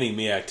 any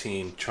MEAC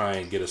team try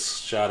and get a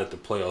shot at the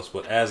playoffs.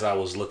 But as I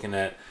was looking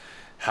at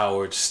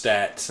Howard's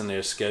stats and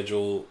their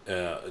schedule,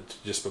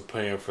 just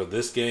preparing for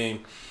this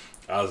game,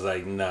 I was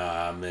like,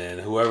 nah, man.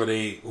 Whoever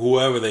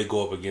they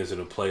go up against in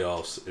the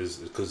playoffs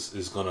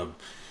is gonna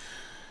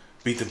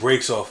beat the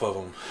brakes off of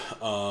them,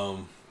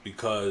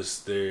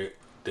 because their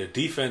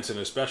defense and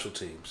their special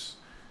teams,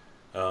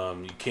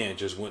 you can't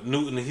just win.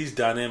 Newton, he's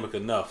dynamic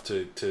enough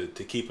to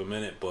keep him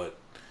in it, but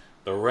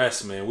the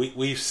rest, man,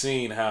 we've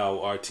seen how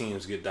our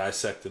teams get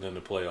dissected in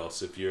the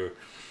playoffs if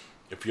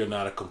you're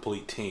not a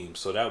complete team.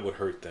 So that would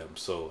hurt them.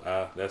 So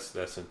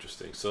that's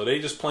interesting. So they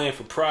just playing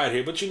for pride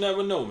here, but you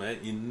never know, man.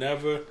 You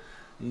never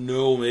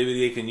know. Maybe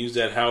they can use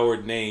that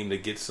Howard name to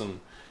get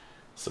some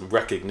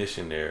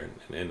recognition there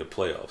in the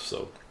playoffs.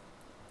 So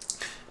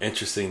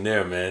interesting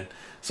there, man.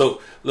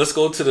 So let's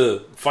go to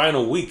the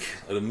final week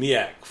of the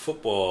MEAC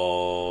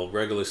football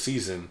regular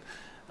season.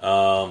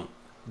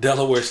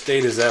 Delaware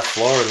State is at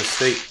Florida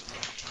State.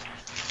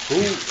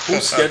 Who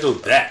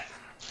scheduled that?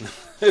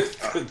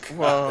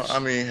 Well,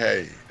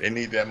 hey, they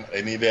need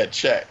that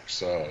check.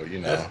 So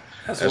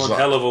that's one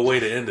hell of a way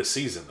to end the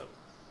season, though.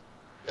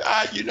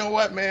 You know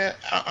what, man?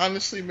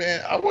 Honestly,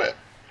 man,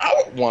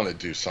 I would want to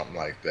do something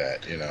like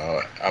that.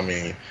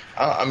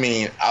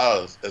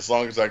 As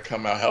long as I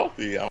come out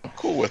healthy, I'm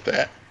cool with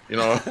that.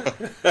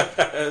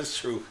 That's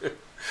true.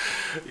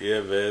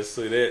 Yeah, man.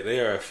 So they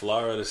are at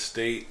Florida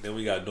State. Then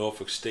we got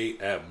Norfolk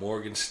State at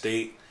Morgan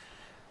State.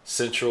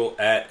 Central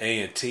at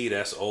A&T.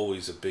 That's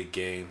always a big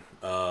game.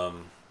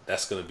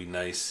 That's going to be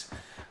nice.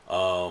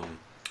 And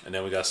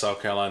then we got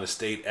South Carolina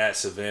State at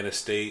Savannah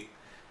State.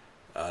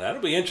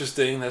 That'll be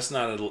interesting. That's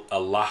not a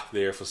lock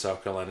there for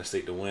South Carolina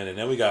State to win. And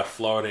then we got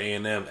Florida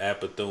A&M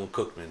at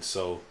Bethune-Cookman.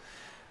 So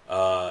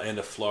in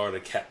the Florida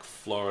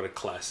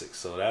Classic.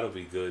 So that'll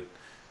be good.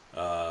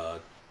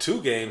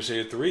 2 games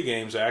here, 3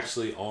 games are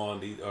actually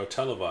are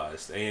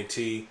televised.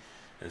 A&T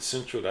and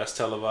Central, that's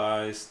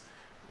televised.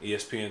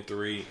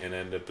 ESPN3, and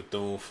then the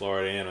Bethune,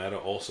 Florida A&M, that'll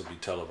also be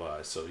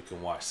televised. So you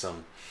can watch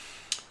some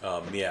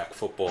MEAC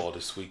football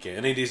this weekend.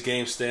 Any of these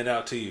games stand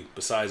out to you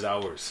besides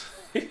ours?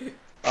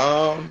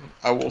 I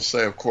will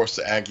say, of course,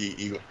 the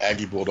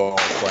Aggie Bulldog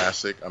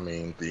Classic. I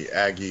mean, the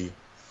Aggie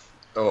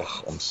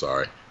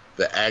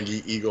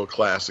Eagle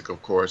Classic,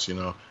 of course,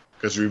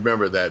 because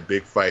remember that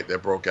big fight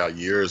that broke out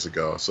years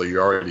ago. So you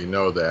already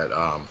know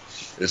that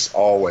it's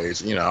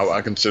always,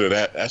 I consider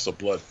that's a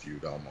blood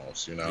feud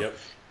almost, Yep.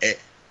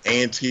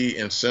 A&T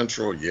and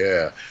Central,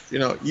 yeah.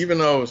 Even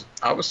though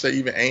I would say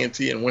even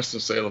A&T and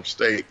Winston-Salem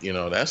State,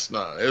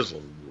 there's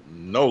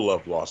no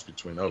love lost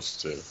between those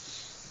two.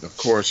 Of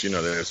course,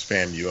 there's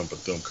FAMU and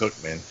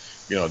Bethune-Cookman.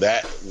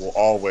 That will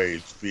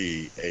always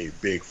be a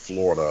big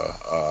Florida,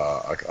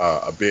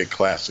 a big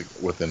classic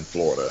within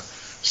Florida.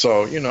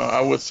 So, I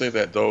would say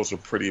that those are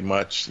pretty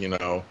much,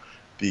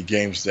 the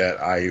games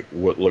that I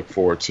would look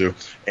forward to.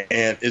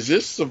 And is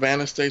this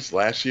Savannah State's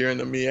last year in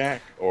the MEAC?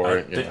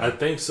 I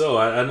think so.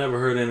 I never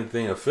heard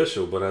anything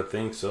official, but I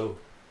think so.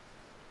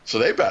 So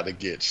they about to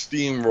get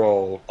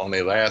steamrolled on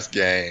their last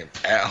game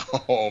at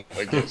home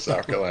against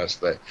South Carolina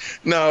State.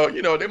 No,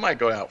 they might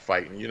go out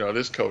fighting.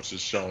 This coach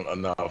has shown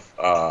enough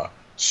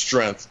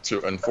strength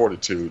and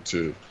fortitude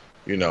to,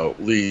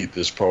 lead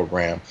this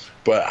program.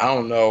 But I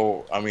don't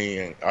know. I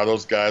mean, are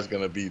those guys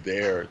going to be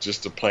there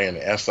just to play in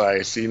the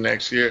SIAC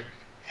next year?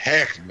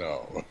 Heck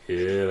no.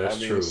 Yeah, that's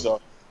true.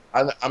 So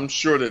I'm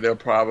sure that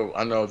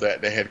I know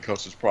that the head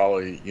coach has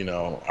probably,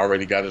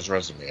 already got his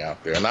resume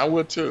out there. And I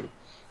would too.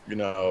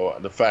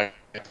 The fact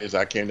is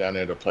I came down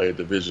there to play a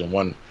Division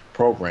I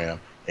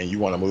program, and you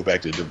want to move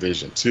back to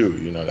Division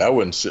II. That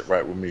wouldn't sit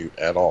right with me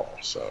at all.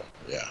 So,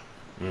 yeah.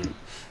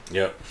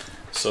 Yep.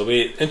 So,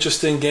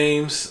 interesting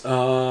games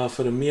for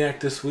the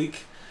MEAC this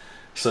week.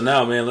 So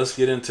now, man, let's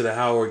get into the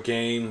Howard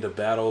game, the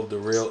battle of the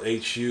real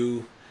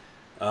HU.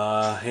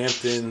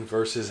 Hampton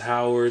versus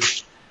Howard.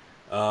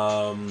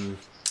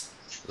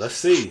 Let's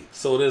see.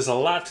 So there's a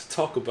lot to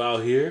talk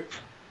about here.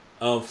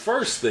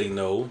 First thing,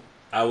 though,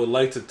 I would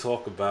like to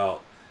talk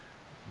about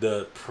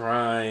the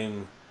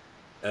prime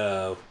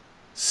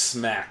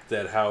smack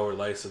that Howard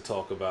likes to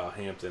talk about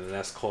Hampton, and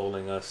that's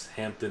calling us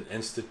Hampton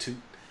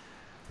Institute.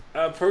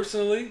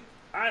 Personally,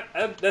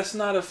 that's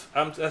not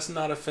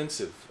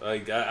offensive.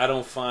 Like I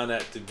don't find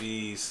that to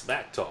be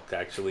smack talk.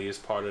 Actually, it's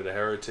part of the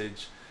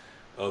heritage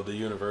of the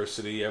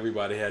university.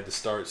 Everybody had to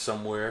start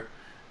somewhere.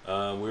 We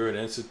were an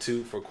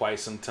institute for quite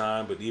some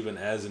time, but even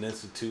as an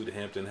institute,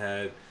 Hampton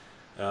had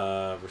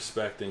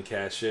respect and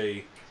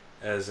cachet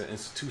as an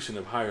institution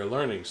of higher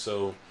learning.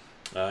 So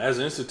as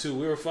an institute,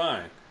 we were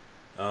fine.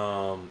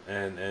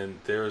 And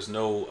there is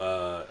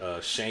no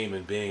shame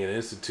in being an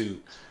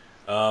institute.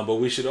 But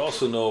we should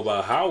also know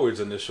about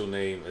Howard's initial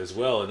name as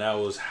well, and that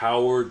was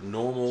Howard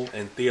Normal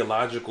and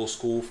Theological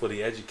School for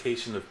the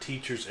Education of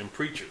Teachers and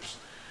Preachers.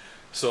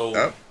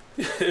 So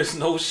there's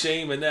no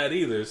shame in that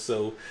either.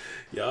 So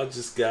y'all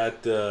just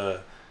got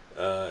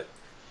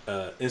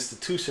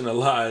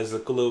institutionalized a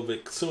little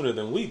bit sooner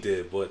than we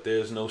did, but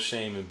there's no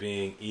shame in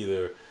being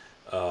either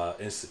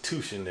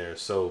institution there.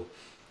 So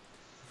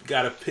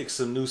got to pick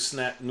some new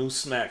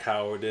smack,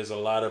 Howard. There's a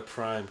lot of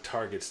prime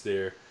targets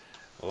there.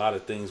 A lot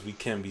of things we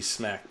can be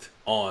smacked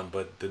on,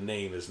 but the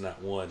name is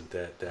not one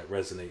that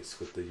resonates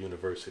with the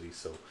university,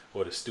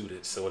 or the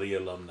students, or the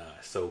alumni.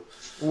 So,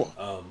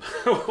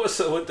 what's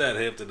up with that,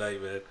 Hampton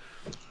tonight, man?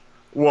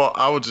 Well,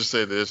 I would just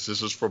say this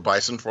is for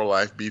Bison for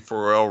Life, B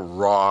for L,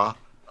 Raw,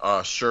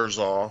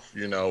 Scherzoff,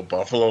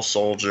 Buffalo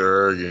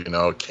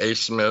Soldier, K.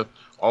 Smith,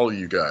 all of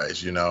you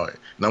guys, and I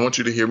want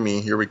you to hear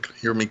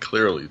me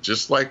clearly,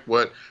 just like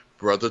what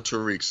Brother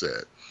Tariq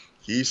said.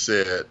 He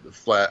said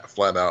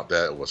flat out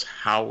that it was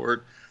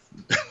Howard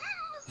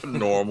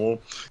Normal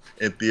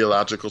and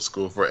Theological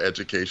School for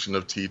Education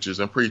of Teachers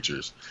and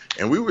Preachers.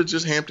 And we were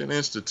just Hampton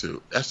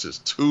Institute. That's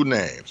just 2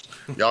 names.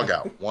 Y'all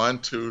got 1,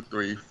 2,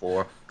 3,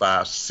 4,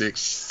 5, 6,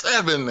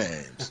 7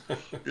 names.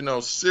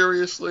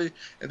 Seriously.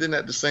 And then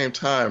at the same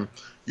time,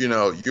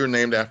 you're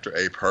named after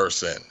a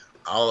person,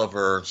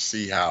 Oliver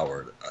C.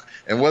 Howard.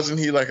 And wasn't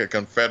he like a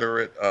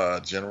Confederate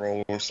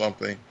general or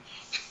something?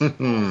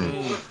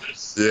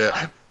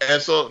 Yeah.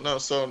 And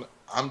so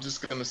I'm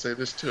just going to say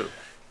this too.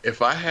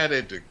 If I had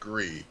a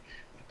degree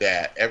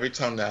that every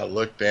time that I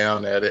looked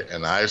down at it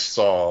and I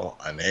saw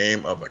a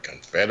name of a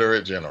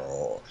Confederate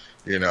general,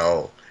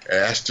 And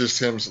that's just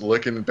him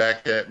looking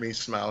back at me,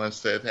 smiling,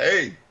 said,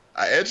 "Hey,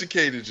 I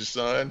educated you,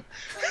 son."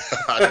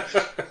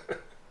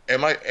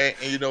 And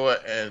you know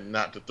what? And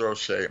not to throw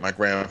shade, my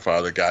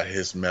grandfather got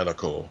his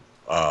medical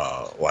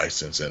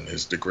license and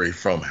his degree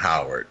from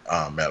Howard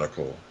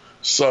Medical.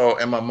 So,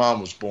 and my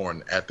mom was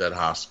born at that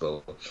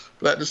hospital.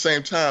 But at the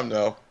same time,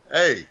 though,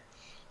 hey,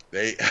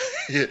 they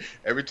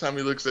every time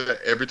he looked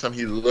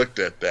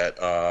at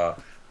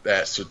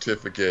that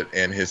certificate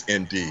and his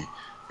ND,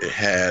 it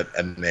had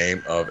a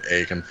name of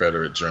a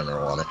Confederate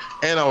general on it.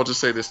 And I will just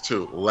say this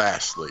too.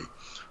 Lastly,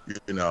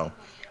 you know,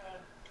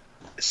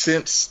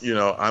 since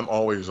I'm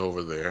always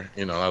over there,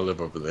 I live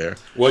over there.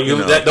 Well,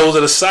 those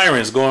are the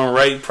sirens going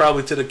right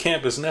probably to the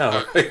campus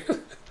now. Right?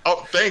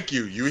 Oh, thank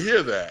you. You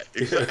hear that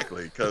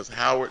exactly because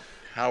Howard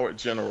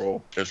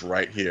General is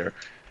right here,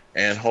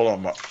 and hold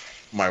on,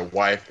 my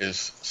wife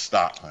is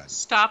stop, honey.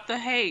 Stop the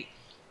hate.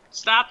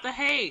 Stop the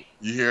hate.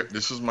 You hear?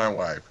 This is my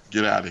wife.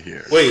 Get out of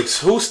here. Wait,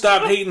 who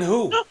stopped hating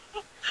who?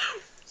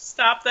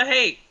 Stop the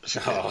hate.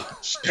 Oh.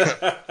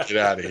 Get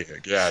out of here.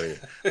 Get out of here.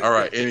 All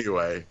right.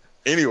 Anyway,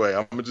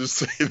 I'm gonna just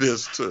say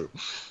this too.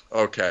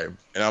 Okay,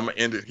 and I'm gonna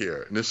end it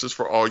here. And this is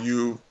for all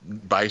you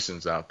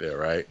Bisons out there,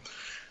 right?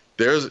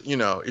 There's,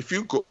 if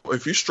you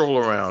stroll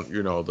around,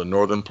 the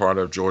northern part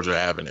of Georgia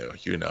Avenue,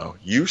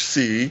 you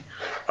see,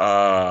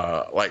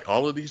 like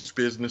all of these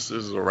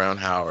businesses around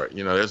Howard.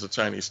 There's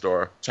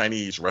a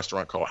Chinese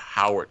restaurant called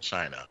Howard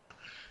China.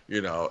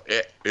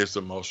 It is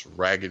the most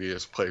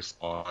raggediest place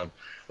on.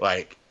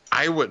 Like,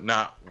 I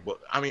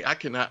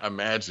cannot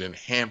imagine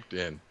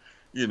Hampton,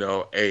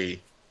 I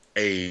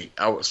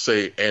would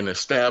say an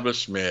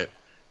establishment,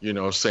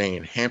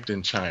 saying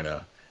Hampton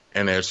China,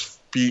 and there's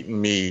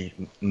feeding me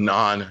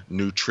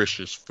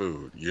non-nutritious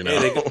food,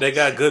 Yeah, they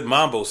got good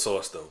mambo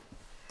sauce, though.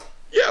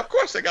 Yeah, of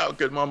course they got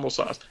good mambo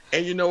sauce.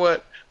 And you know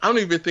what? I don't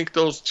even think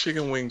those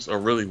chicken wings are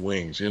really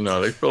wings.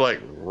 They feel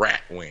like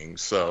rat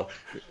wings. So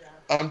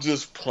I'm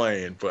just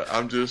playing, but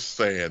I'm just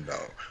saying,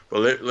 though.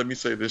 But let me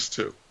say this,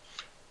 too.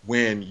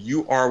 When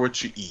you are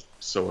what you eat,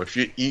 so if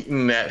you're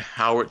eating that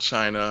Howard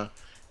China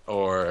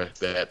or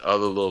that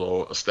other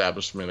little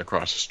establishment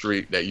across the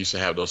street that used to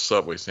have those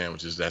Subway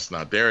sandwiches that's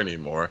not there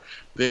anymore,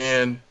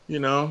 then,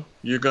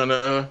 you're going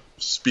to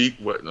speak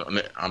what...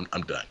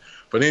 I'm done.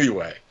 But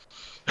anyway,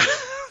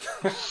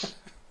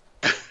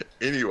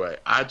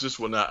 I just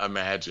will not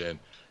imagine,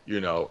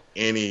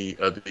 any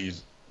of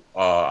these,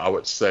 I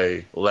would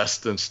say, less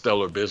than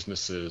stellar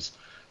businesses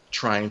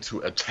trying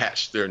to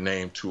attach their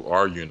name to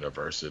our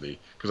university,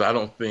 because I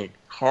don't think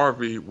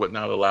Harvey would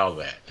not allow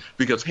that,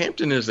 because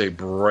Hampton is a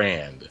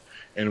brand,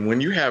 and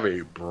when you have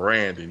a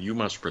brand and you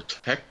must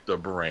protect the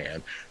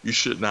brand, you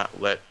should not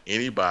let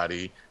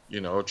anybody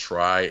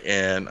try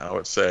and, I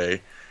would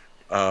say,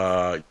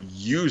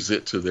 use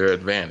it to their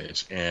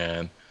advantage.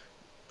 And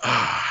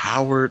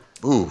Howard,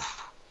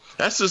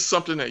 that's just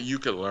something that you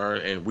can learn,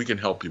 and we can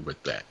help you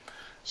with that.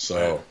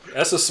 So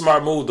that's a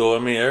smart move, though. I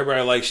mean,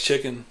 everybody likes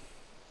chicken.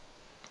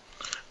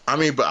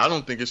 But I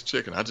don't think it's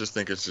chicken. I just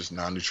think it's just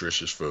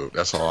non-nutritious food.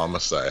 That's all I'm gonna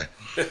say.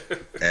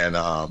 And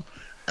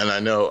I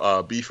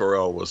know B.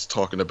 Farrell was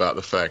talking about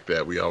the fact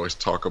that we always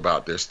talk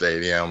about their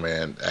stadium,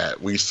 and I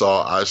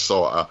saw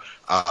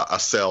a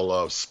sale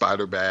of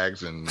spider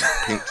bags and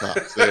pink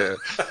tops there.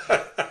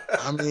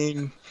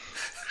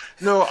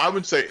 No, I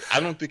would say I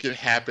don't think it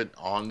happened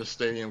on the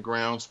stadium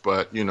grounds,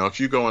 but if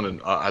you go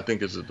in, I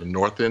think it's at the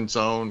north end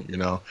zone.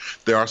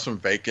 There are some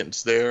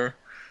vacants there.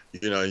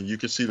 You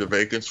can see the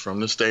vacants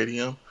from the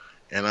stadium.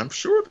 And I'm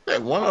sure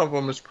that one of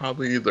them is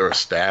probably either a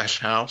stash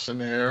house in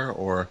there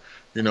or,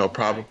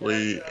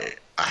 probably a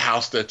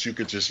house that you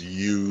could just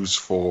use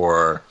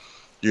for,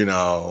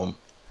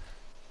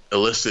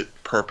 illicit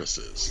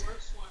purposes.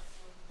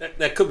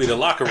 That could be the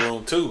locker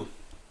room, too.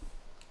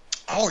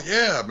 Oh,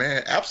 yeah,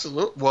 man.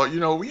 Absolutely.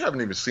 Well, we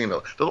haven't even seen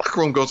it. The locker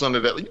room goes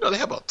under that. They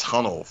have a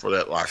tunnel for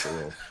that locker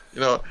room.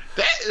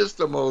 That is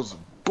the most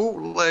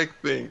bootleg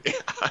thing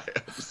I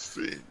have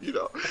seen.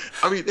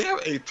 They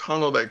have a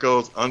tunnel that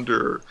goes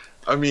under.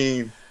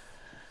 It's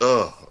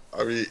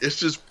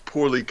just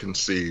poorly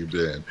conceived.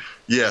 And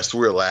yes,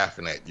 we're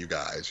laughing at you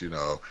guys. You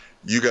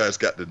guys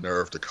got the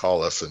nerve to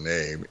call us a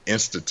name,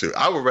 Institute.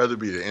 I would rather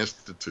be the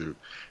Institute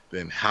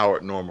than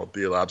Howard Normal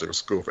Theological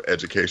School for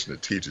Education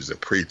that teaches and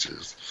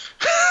preaches.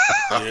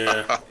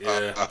 Yeah.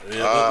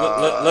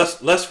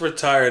 Let's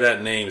retire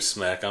that name,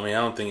 SMAC. I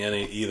don't think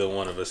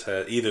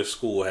either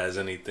school has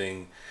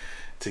anything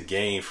to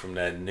gain from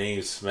that name,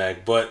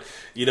 SMAC. But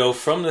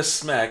from the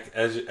SMAC,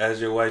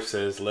 as your wife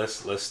says,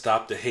 let's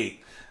stop the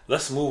hate.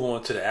 Let's move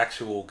on to the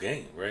actual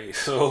game, right?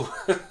 So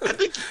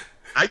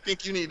I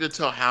think you need to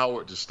tell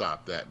Howard to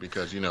stop that,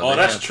 because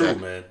that's true,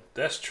 man.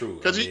 That's true.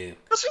 Because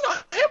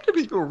Hampton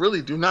people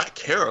really do not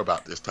care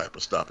about this type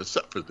of stuff,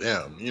 except for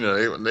them.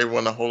 They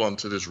want to hold on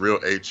to this real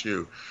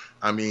HU.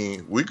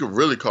 We could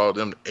really call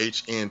them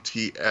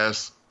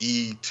HNTSETP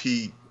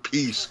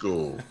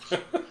school.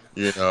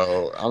 We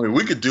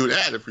could do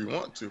that if we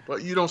want to,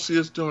 but you don't see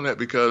us doing that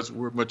because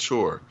we're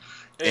mature.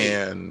 Hey,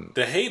 and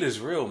the hate is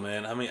real,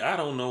 man. I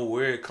don't know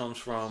where it comes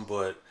from,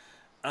 but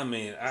I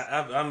mean,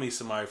 I meet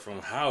somebody from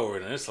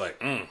Howard, and it's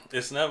like,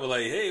 it's never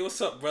like, hey,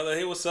 what's up, brother?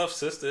 Hey, what's up,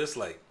 sister? It's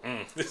like,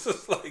 this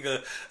is like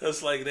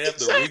it's like they have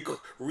to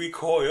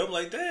recoil. I'm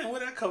like, damn,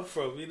 where'd that come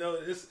from? You know,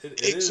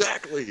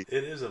 Exactly.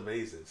 It is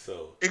amazing.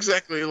 So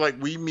Exactly.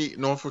 Like we meet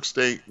Norfolk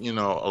State,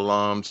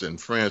 alums and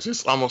friends.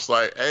 It's almost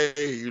like, hey,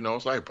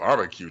 it's like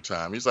barbecue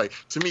time. It's like,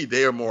 to me,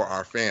 they are more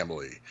our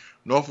family.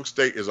 Norfolk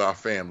State is our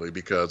family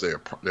because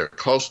they're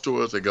close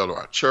to us. They go to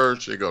our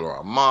church. They go to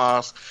our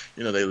mosque.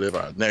 They live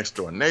our next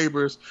door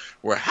neighbors.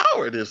 Where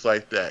Howard is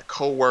like that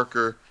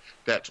coworker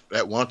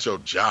that wants your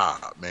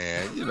job,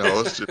 man.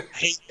 It's just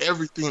hate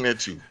everything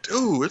that you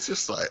do. It's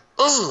just like,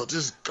 oh,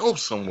 just go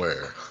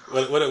somewhere.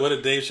 What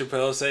did Dave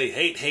Chappelle say?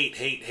 Hate, hate,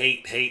 hate,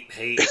 hate, hate,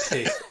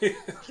 hate.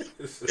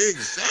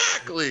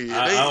 Exactly.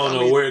 I don't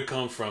know where it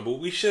comes from, but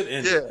we should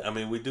end it. I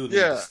mean, we do need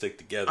to stick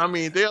together. I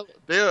mean,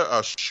 they're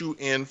a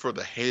shoe-in for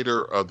the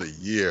hater of the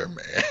year,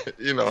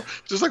 man.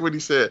 Just like what he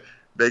said.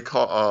 They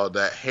call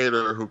that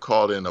hater who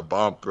called in a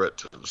bomb threat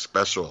to the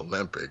Special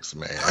Olympics,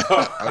 man.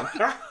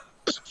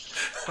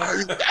 I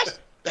mean,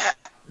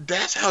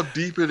 that's how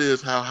deep it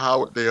is, how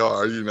Howard they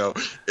are.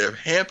 If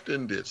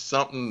Hampton did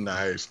something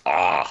nice,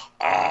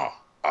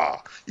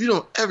 you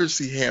don't ever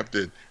see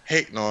Hampton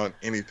hating on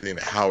anything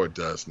that Howard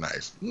does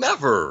nice.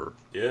 Never.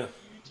 Yeah,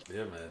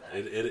 man.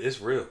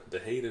 It's real. The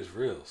hate is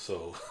real.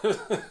 So.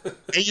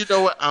 And you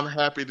know what? I'm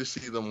happy to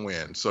see them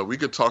win. So we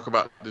could talk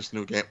about this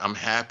new game. I'm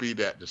happy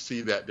to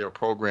see that their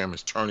program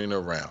is turning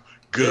around.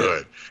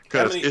 Good.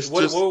 Because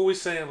what were we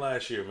saying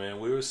last year, man?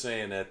 We were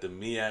saying that the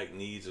MEAC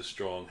needs a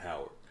strong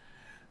Howard.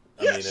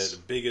 I mean, the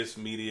biggest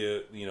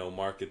media,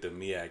 market the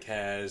MEAC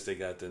has. They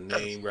got the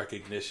name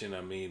recognition.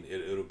 I mean,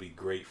 it'll be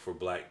great for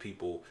black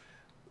people.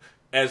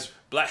 As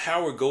Black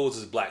Howard goes,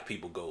 as black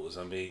people goes.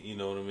 I mean, you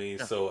know what I mean.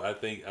 Yeah. So I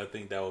think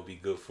that would be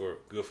good for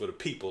the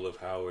people if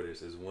Howard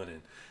is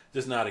winning.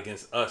 Just not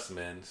against us,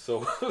 man.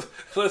 So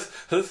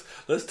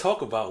let's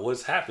talk about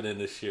what's happening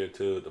this year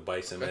to the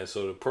Bison, man.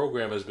 So the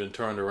program has been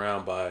turned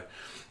around by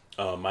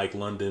Mike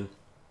London.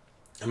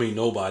 I mean,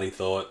 nobody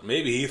thought.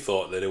 Maybe he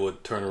thought that it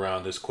would turn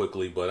around this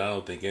quickly, but I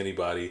don't think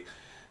anybody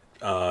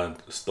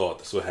thought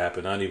this would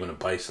happen. Not even a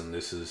Bison.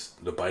 This is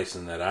the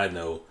Bison that I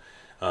know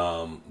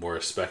were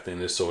expecting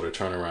this sort of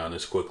turnaround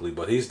this quickly.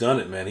 But he's done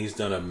it, man. He's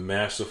done a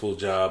masterful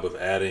job of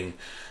adding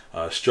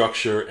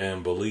structure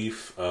and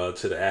belief to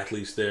the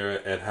athletes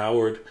there at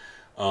Howard.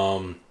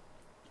 And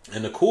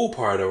the cool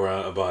part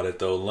about it,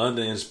 though,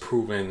 London is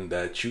proving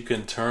that you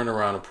can turn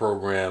around a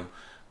program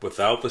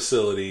without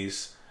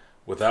facilities,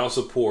 without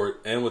support,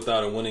 and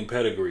without a winning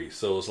pedigree.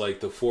 So it's like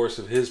the force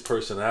of his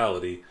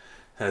personality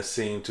has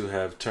seemed to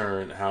have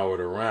turned Howard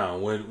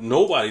around when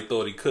nobody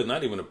thought he could,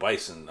 not even a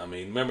Bison. I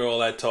mean, remember all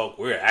that talk,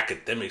 we're an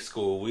academic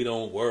school, we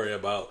don't worry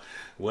about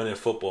winning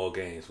football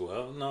games.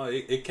 Well, no,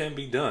 it can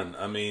be done.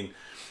 I mean,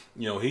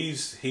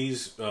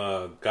 he's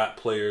got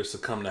players to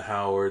come to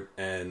Howard,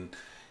 and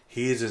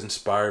he's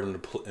inspiring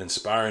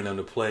them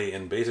to play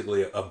in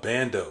basically a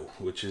bando,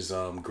 which is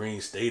Green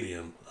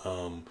Stadium.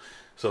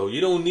 So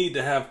you don't need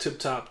to have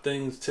tip-top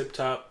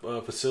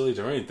facilities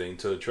or anything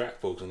to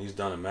attract folks, and he's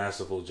done a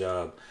masterful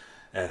job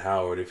at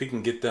Howard. If he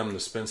can get them to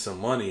spend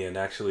some money and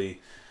actually,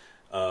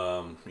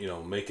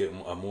 make it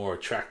a more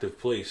attractive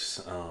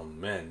place,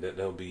 man,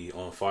 that'll be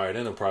on fire.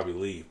 Then he'll probably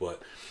leave.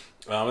 But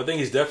I think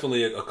he's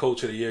definitely a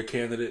Coach of the Year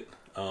candidate.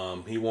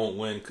 He won't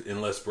win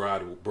unless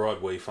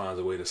Broadway finds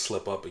a way to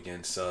slip up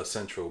against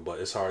Central, but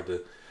it's hard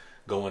to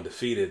go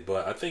undefeated.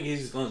 But I think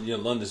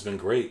London's been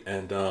great,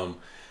 and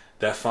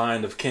that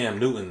find of Cam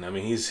Newton, I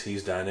mean,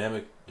 he's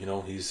dynamic.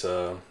 He's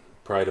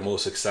probably the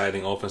most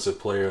exciting offensive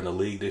player in the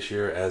league this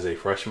year as a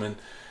freshman,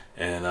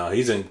 and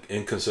he's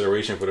in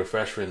consideration for the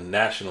freshman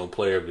national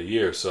player of the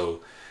year. So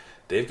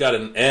they've got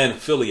and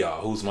Filial,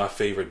 who's my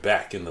favorite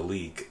back in the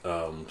league.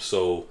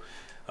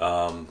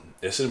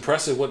 It's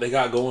impressive what they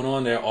got going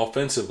on there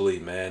offensively,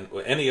 man.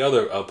 Any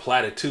other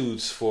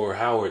platitudes for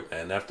Howard,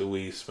 man, after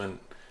we spent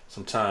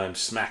some time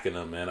smacking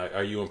them, man?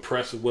 Are you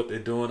impressed with what they're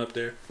doing up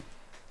there?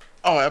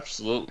 Oh,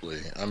 absolutely.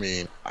 I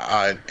mean,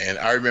 I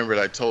remember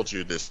I told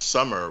you this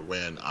summer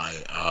when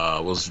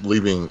I was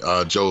leaving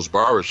Joe's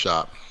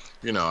barbershop.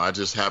 I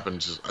just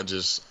happened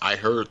to I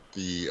heard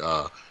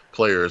the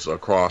players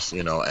across,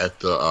 at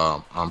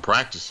the I'm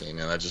practicing,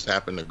 and I just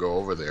happened to go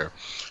over there.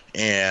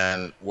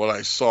 And what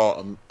I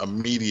saw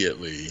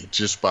immediately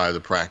just by the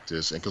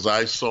practice, and because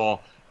I saw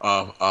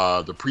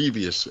the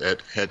previous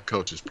head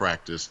coach's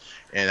practice,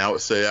 and I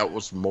would say that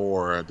was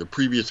more, the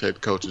previous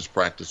head coach's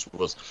practice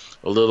was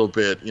a little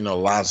bit,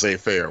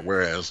 laissez-faire,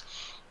 whereas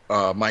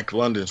Mike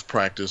London's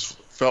practice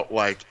felt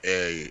like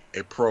a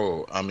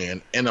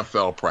an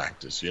NFL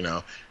practice,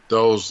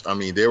 Those,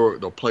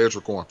 the players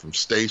were going from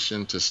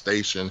station to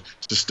station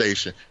to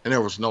station, and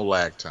there was no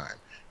lag time.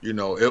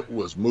 It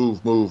was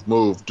move,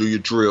 do your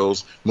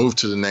drills, move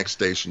to the next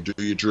station, do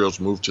your drills,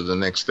 move to the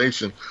next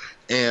station.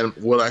 And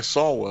what I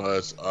saw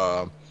was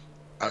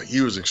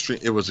he was extreme.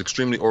 It was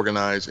extremely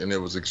organized, and it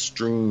was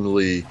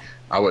extremely,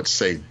 I would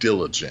say,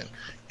 diligent.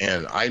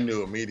 And I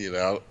knew immediately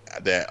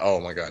that, oh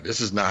my God,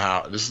 this is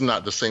not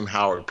the same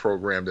Howard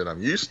program that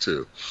I'm used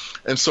to.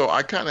 And so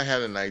I kind of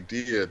had an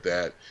idea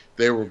that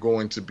they were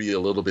going to be a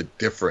little bit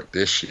different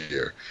this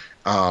year.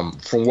 From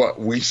what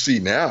we see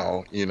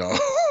now,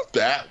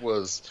 that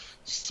was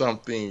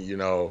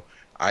something,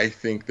 I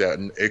think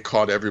that it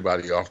caught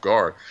everybody off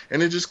guard.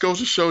 And it just goes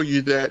to show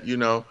you that,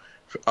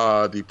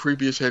 the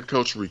previous head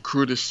coach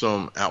recruited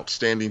some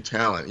outstanding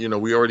talent.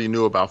 We already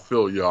knew about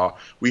Phil, y'all.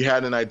 We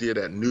had an idea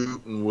that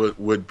Newton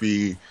would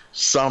be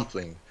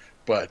something,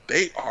 but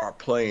they are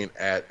playing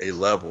at a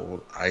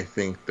level, I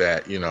think,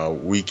 that,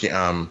 we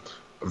can,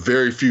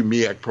 very few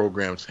MEAC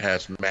programs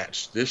has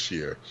matched this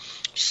year.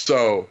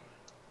 So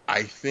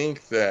I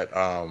think that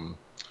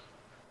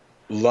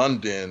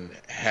London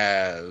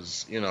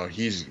has,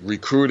 he's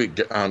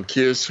recruited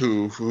kids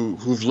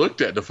who've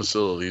looked at the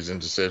facilities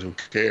and just said, who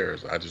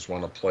cares? I just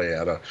want to play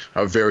at a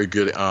very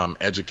good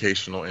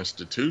educational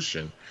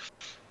institution.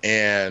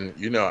 And,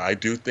 I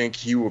do think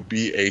he will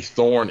be a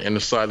thorn in the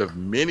side of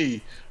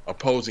many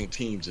opposing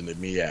teams in the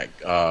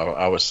MEAC,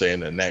 I would say,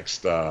 in the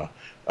next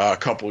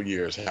couple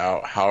years,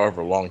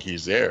 however long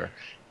he's there.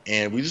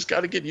 And we just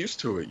got to get used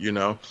to it,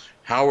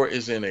 Howard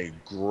is in a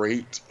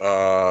great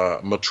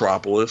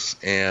metropolis,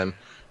 and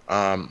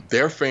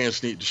their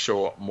fans need to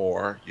show up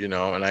more,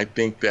 and I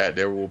think that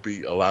there will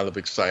be a lot of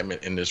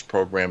excitement in this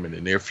program in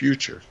the near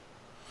future.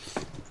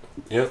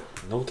 Yep,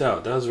 no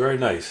doubt. That was very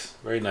nice.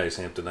 Very nice,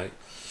 Hamptonite.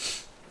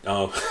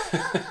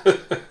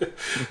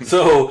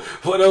 So,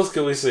 what else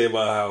can we say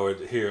about Howard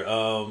here?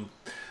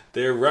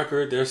 Their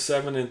record, they're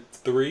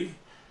 7-3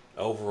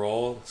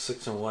 overall,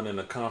 6-1 in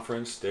the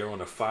conference. They're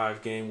on a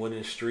 5-game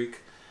winning streak.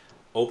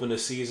 Opened the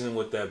season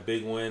with that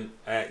big win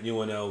at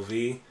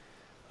UNLV,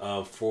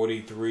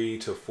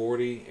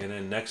 43-40, and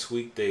then next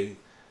week they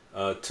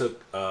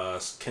took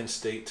Kent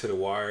State to the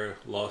wire,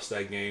 lost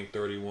that game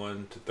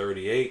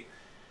 31-38.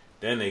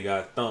 Then they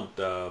got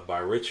thumped by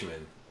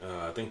Richmond.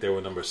 I think they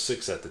were number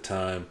 6 at the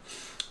time,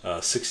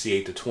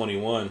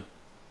 68-21.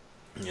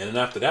 And then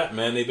after that,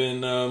 man, they've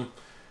been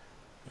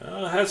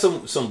had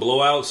some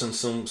blowouts and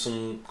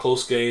some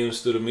close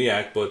games through the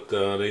MEAC, but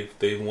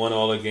they've won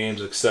all the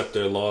games except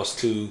their loss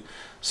to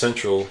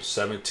Central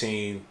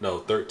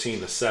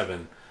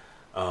 13-7.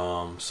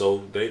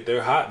 So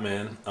they're hot,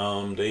 man.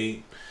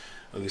 They,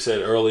 like you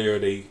said earlier,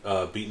 they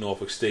beat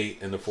Norfolk State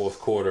in the fourth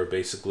quarter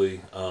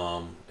basically,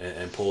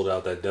 and pulled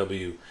out that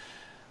W.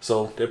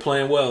 So they're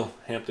playing well.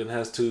 Hampton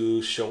has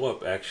to show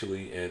up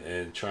actually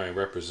and try and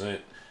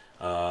represent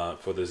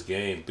for this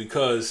game,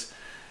 because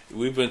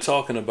we've been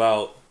talking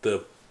about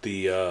the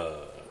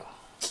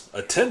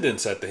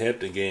attendance at the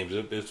Hampton games.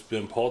 It's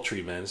been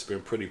paltry, man. It's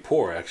been pretty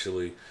poor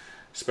actually,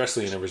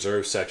 especially in the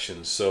reserve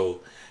section. So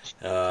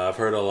I've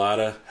heard a lot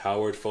of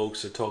Howard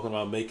folks are talking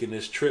about making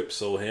this trip.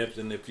 So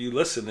Hampton, if you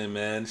listening,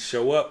 man,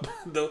 show up.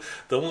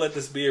 Don't let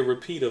this be a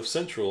repeat of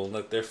Central, and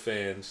let their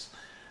fans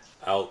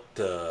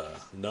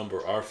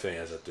outnumber our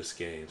fans at this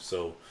game.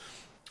 So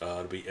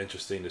it'll be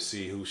interesting to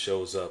see who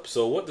shows up.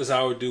 So what does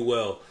Howard do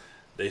well?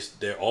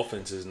 Their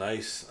offense is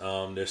nice.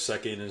 They're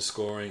second in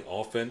scoring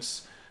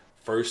offense,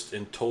 first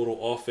in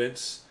total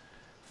offense,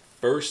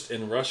 first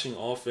in rushing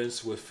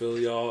offense with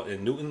Phil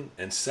and Newton,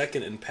 and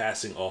second in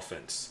passing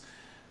offense.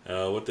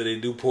 What do they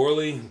do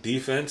poorly?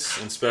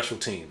 Defense and special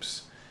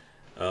teams.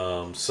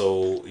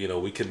 So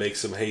we can make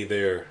some hay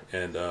there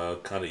and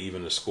kind of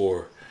even the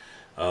score.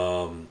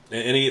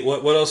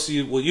 What else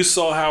you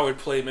saw Howard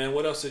play, man?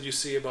 What else did you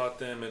see about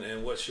them,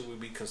 and what should we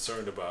be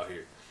concerned about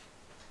here?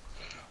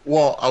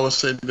 Well, I would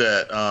say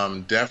that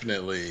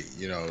definitely,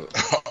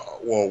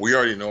 well, we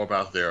already know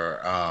about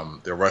their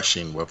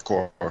rushing, of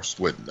course,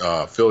 with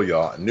Phil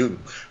and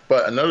Newton.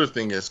 But another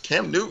thing is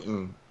Cam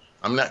Newton.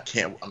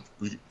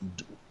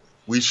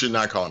 We should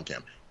not call him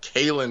Cam.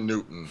 Kalen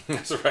Newton.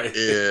 That's right.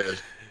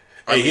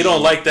 He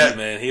don't like that,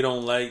 man. He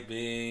don't like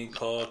being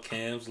called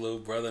Cam's little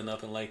brother,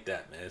 nothing like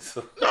that, man.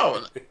 So.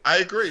 No, I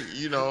agree.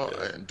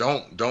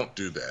 Don't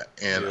do that.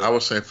 And I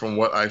would say from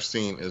what I've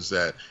seen is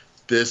that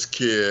this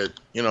kid,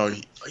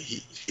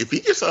 if he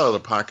gets out of the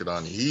pocket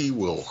on you, he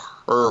will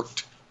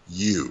hurt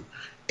you.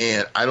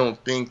 And I don't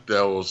think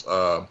those.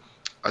 I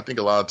think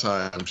a lot of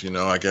times,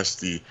 I guess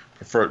the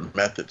preferred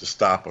method to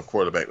stop a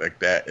quarterback like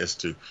that is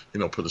to,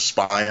 put a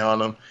spy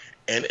on him.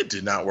 And it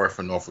did not work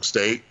for Norfolk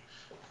State.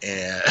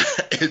 And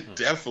it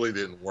definitely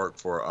didn't work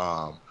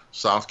for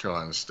South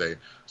Carolina State.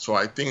 So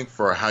I think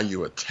for how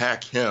you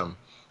attack him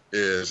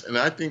is, and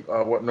I think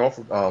what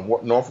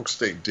Norfolk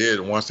State did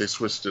once they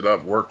switched it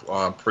up worked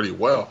pretty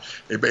well.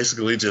 They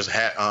basically just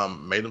had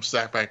made him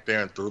sack back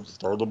there and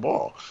throw the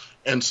ball.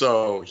 And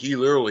so he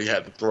literally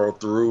had to throw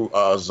through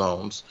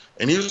zones,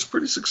 and he was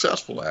pretty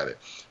successful at it.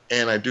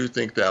 And I do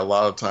think that a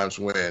lot of times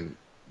when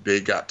they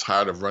got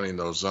tired of running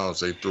those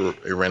zones, they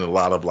ran a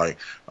lot of like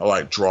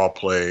draw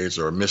plays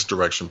or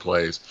misdirection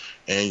plays,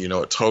 and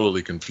it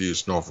totally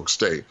confused Norfolk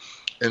State.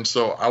 And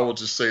so I will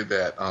just say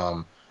that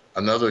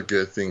another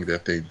good thing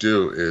that they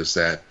do is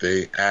that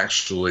they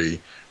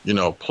actually,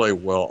 play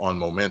well on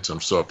momentum.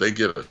 So if they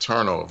get a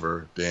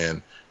turnover,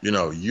 then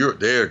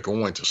they're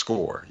going to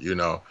score.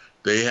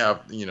 They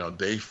have,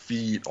 they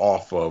feed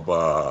off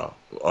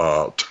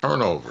of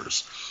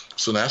turnovers.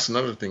 So that's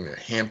another thing that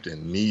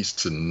Hampton needs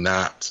to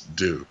not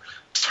do,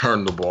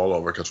 turn the ball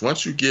over. Because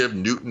once you give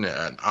Newton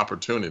an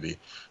opportunity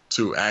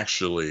to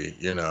actually,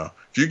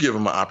 if you give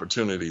him an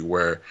opportunity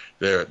where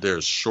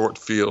there's short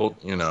field,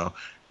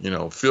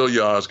 Phil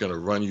Yaw is going to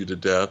run you to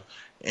death,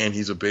 and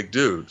he's a big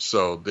dude.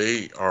 So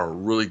they are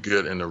really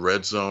good in the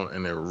red zone,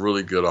 and they're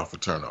really good off of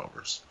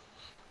turnovers.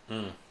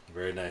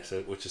 Very nice,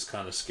 which is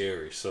kind of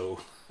scary. So,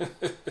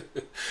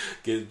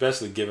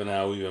 especially given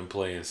how we've been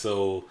playing.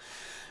 So,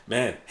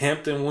 man,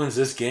 Hampton wins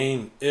this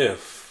game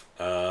if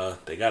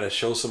they got to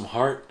show some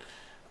heart.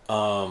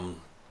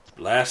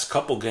 Last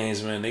couple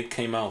games, man, they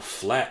came out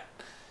flat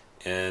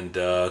and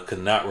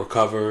could not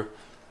recover.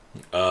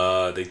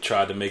 They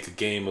tried to make a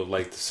game of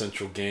like the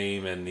Central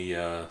game and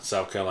the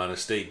South Carolina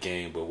State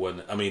game, but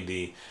wasn't. I mean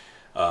the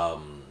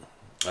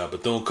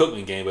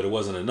Bethune-Cookman game, but it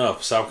wasn't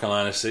enough. South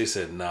Carolina State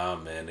said, "Nah,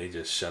 man," they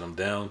just shut them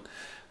down.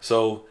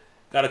 So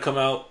got to come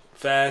out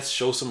fast,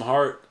 show some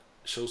heart,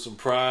 show some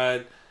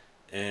pride,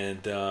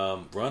 and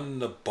run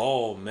the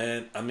ball,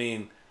 man. I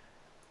mean,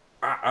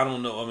 I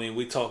don't know. I mean,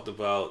 we talked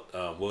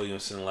about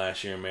Williamson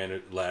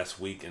last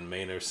week, and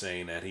Maynard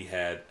saying that he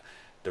had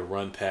the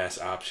run pass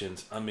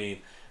options. I mean,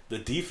 the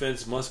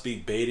defense must be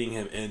baiting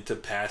him into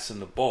passing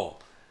the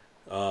ball.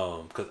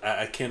 Because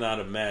I cannot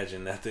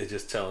imagine that they're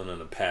just telling him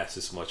to pass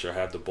this much or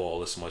have the ball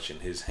this much in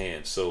his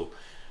hands. So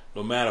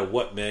no matter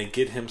what, man,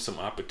 get him some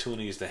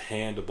opportunities to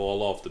hand the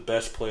ball off. The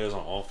best players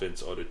on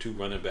offense are the two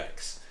running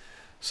backs.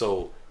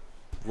 So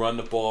run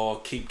the ball,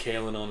 keep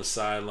Kalen on the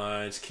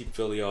sidelines, keep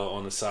Philly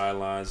on the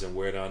sidelines, and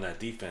wear down that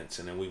defense,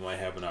 and then we might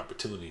have an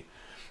opportunity.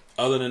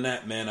 Other than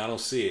that, man, I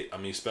don't see it. I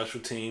mean, special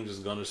teams is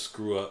going to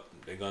screw up.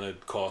 They're going to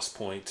cost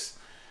points.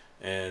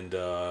 And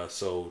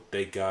so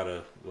they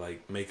gotta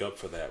make up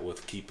for that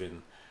with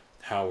keeping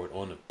Howard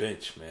on the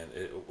bench, man.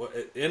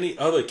 Any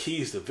other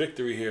keys to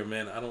victory here,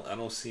 man? I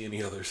don't see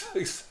any others.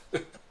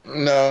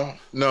 No.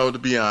 To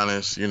be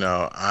honest,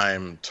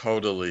 I'm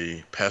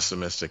totally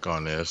pessimistic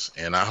on this,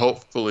 and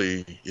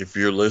hopefully, if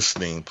you're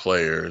listening,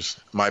 players,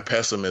 my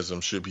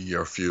pessimism should be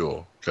your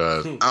fuel,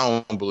 because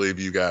I don't believe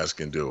you guys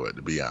can do it,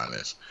 to be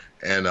honest.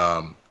 And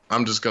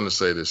I'm just going to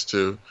say this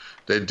too.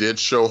 They did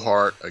show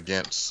heart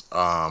against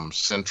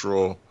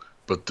Central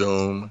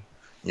Bethune.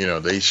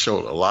 They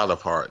showed a lot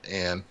of heart,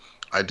 and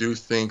I do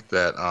think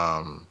that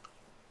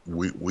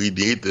we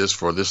need this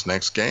for this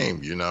next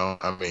game.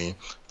 I mean,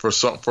 for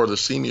the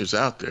seniors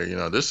out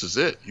there, this is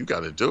it. You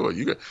got to do it.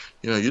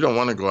 You don't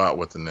want to go out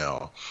with an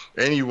L,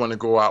 and you want to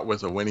go out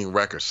with a winning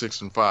record,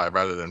 6-5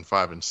 rather than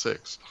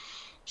 5-6.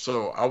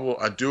 So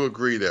I do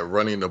agree that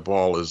running the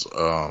ball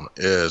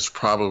is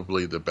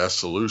probably the best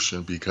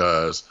solution,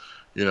 because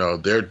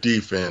their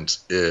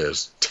defense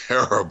is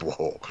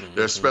terrible. Mm-hmm.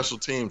 Their special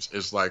teams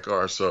is like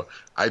ours. So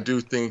I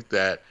do think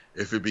that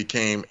if it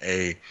became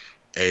a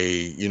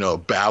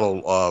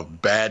battle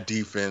of bad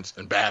defense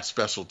and bad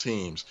special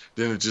teams,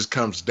 then it just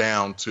comes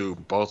down to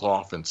both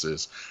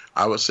offenses.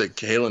 I would say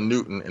Kalen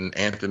Newton and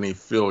Anthony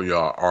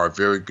Philyaw are a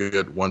very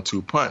good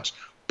 1-2 punch.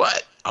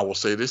 But I will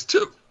say this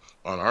too.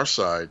 On our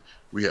side,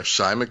 we have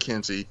Shai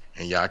McKenzie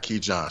and Yaki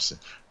Johnson.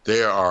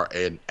 They are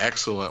an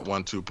excellent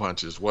 1-2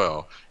 punch as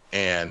well.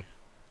 And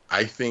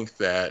I think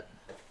that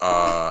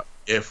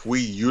if we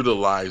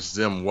utilize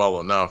them well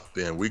enough,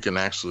 then we can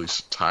actually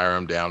tire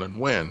them down and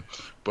win.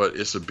 But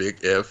it's a big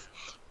if,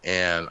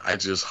 and I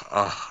just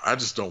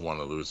don't want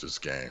to lose this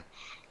game.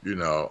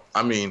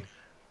 I mean,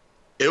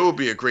 it would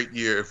be a great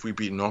year if we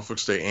beat Norfolk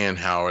State and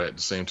Howard at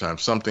the same time.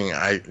 Something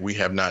we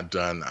have not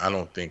done, I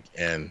don't think,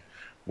 in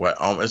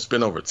it's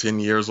been over 10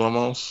 years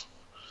almost.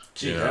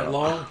 Gee, that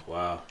long?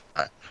 Wow.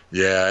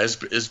 Yeah,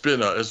 it's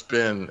been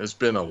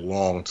a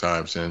long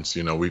time since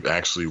we've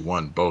actually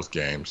won both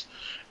games,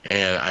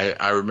 and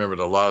I remembered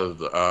a lot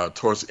of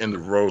towards the end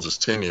of Rose's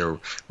tenure,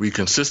 we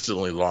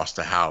consistently lost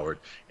to Howard,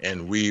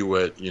 and we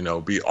would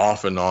be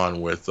off and on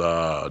with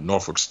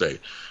Norfolk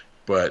State,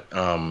 but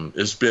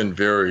it's been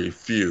very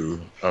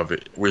few of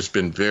it. It's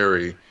been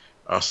very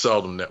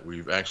seldom that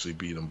we've actually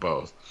beat them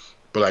both,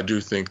 but I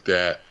do think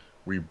that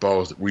we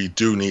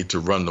do need to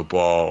run the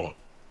ball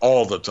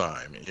all the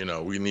time.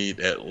 We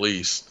need at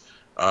least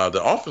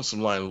the offensive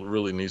line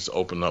really needs to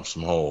open up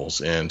some holes,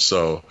 and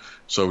so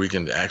we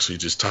can actually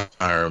just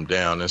tire them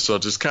down, and so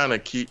just kind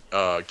of keep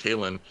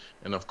Kalen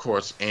and of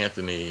course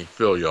Anthony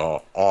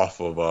Philyaw off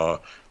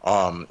of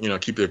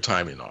keep their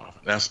timing off.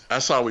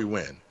 That's how we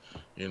win.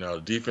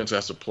 Defense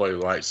has to play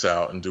lights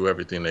out and do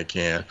everything they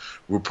can.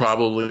 We're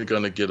probably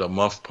going to get a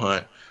muff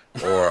punt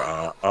or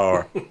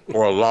a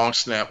long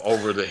snap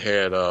over the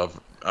head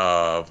of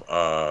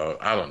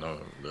I don't know,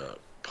 the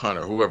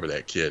punter, whoever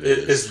that kid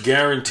is. It's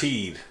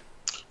guaranteed.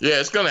 Yeah,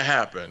 it's going to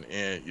happen.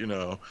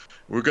 And,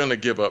 we're going to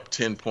give up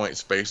 10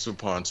 points based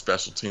upon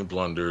special team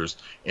blunders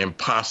and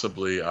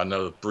possibly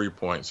another 3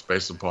 points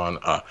based upon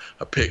a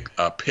pick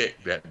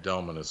that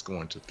Delman is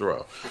going to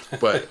throw.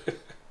 But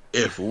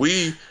if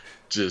we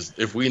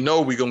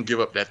know we're going to give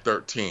up that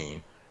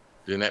 13,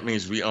 then that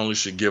means we only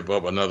should give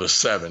up another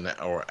 7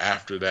 or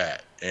after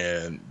that.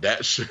 And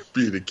that should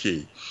be the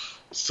key.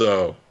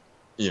 So,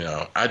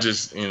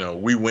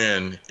 we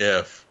win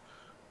if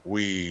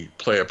we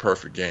play a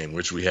perfect game,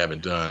 which we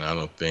haven't done, I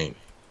don't think,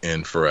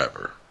 in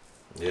forever.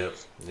 Yep,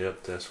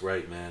 that's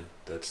right, man.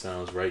 That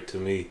sounds right to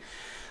me.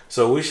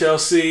 So we shall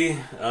see.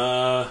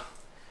 Go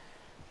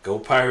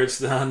Pirates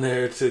down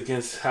there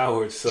against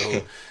Howard.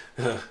 So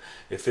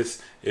if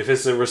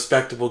it's a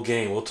respectable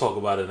game, we'll talk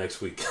about it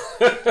next week.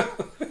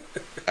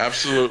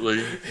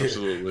 Absolutely.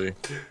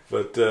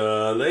 But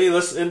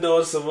let's end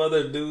on some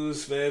other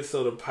news, man.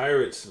 So the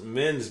Pirates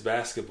men's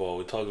basketball.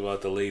 We talked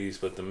about the ladies,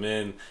 but the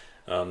men,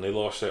 they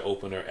lost their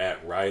opener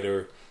at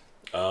Ryder.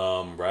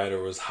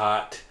 Ryder was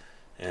hot,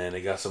 and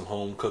they got some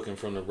home cooking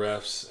from the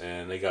refs,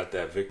 and they got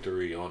that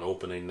victory on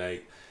opening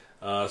night.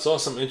 Saw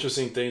some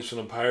interesting things from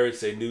the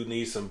Pirates. They do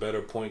need some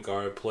better point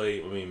guard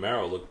play. I mean,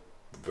 Merrill looked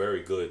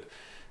very good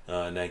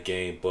in that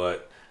game,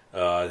 but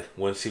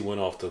once he went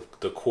off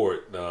the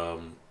court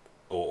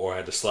or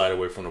had to slide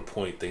away from the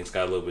point, things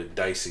got a little bit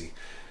dicey.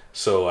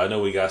 So I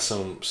know we got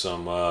some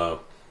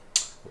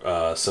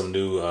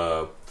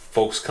new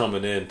folks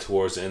coming in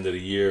towards the end of the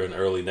year and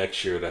early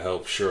next year to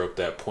help shore up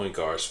that point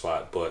guard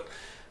spot. But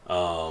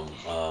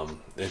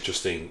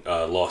interesting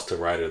loss to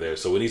Ryder there.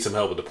 So we need some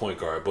help with the point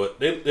guard. But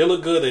they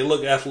look good. They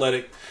look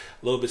athletic,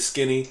 a little bit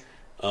skinny.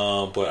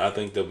 But I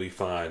think they'll be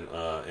fine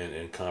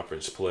in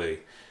conference play.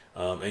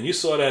 And you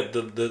saw that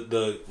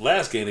the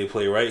last game they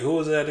played, right? Who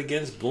was that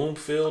against?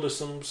 Bloomfield or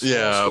some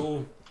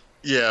school?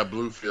 Yeah,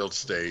 Bluefield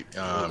State.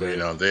 Okay.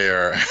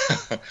 They're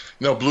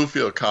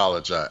Bluefield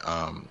College.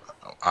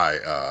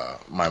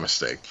 My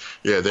mistake.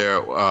 Yeah, they're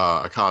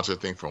a college, I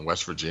think, from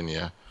West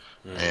Virginia.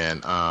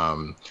 And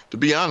to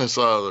be honest,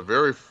 the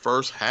very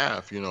first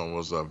half,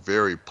 was a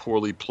very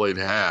poorly played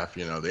half.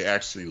 They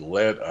actually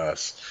led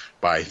us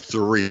by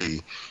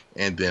 3.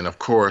 And then, of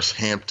course,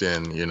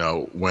 Hampton,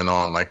 went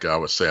on, like I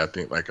would say, I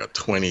think like a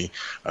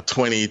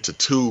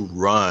 20-2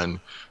 run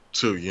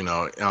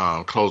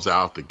to, close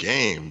out the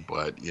game.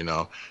 But,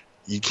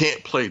 you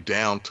can't play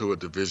down to a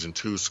Division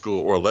II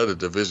school or let a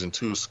Division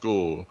II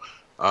school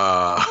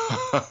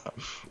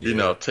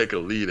take a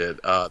lead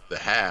at the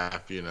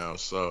half,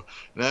 So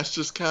that's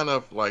just kind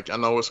of like, I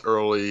know it's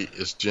early,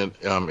 it's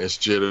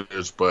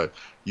jitters, but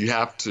you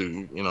have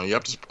to, you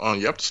have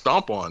to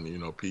stomp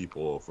on,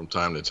 people from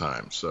time to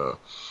time. So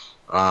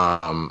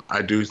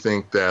I do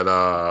think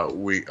that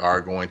we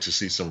are going to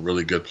see some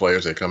really good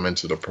players that come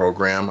into the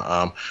program.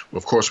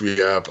 Of course, we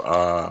have,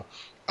 I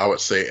would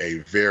say,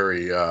 a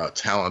very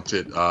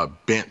talented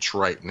bench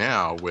right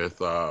now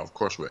with, of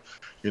course, with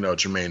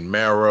Jermaine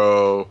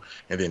Marrow,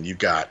 and then you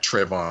got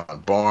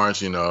Trayvon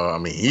Barnes. I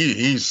mean,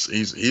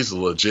 he's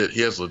legit.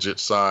 He has legit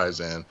size,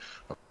 and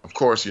of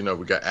course, we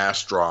got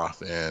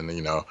Astroth and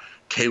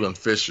Kalen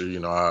Fisher.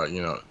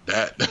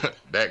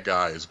 That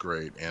guy is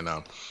great. And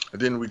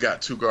then we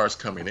got 2 guards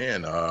coming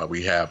in.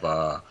 We have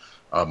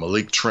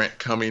Malik Trent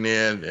coming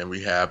in, and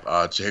we have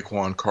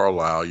Jaquan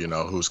Carlisle,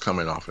 who's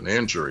coming off an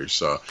injury.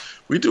 So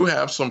we do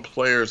have some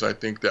players, I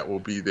think, that will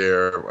be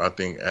there, I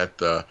think, at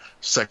the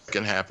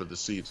second half of the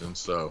season.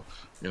 So,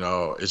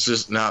 it's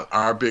just not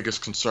our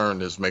biggest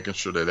concern is making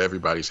sure that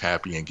everybody's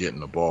happy and getting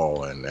the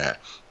ball and that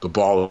the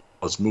ball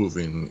is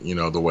moving,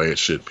 the way it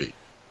should be.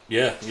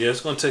 Yeah,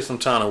 it's going to take some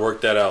time to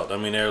work that out. I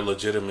mean, there are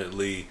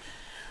legitimately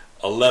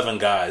 11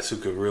 guys who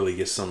could really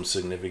get some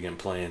significant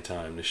playing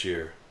time this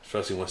year,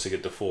 especially once they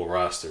get the full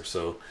roster.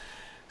 So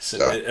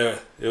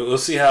we'll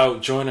see how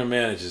Joyner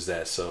manages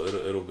that. So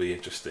it'll be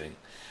interesting.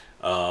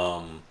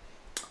 And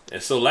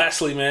so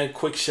lastly, man,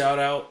 quick shout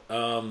out.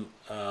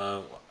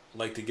 I'd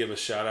like to give a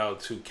shout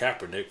out to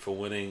Kaepernick for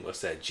winning,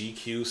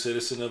 GQ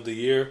Citizen of the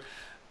Year.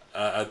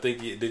 I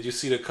think, did you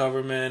see the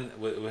cover, man,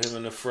 with him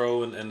in the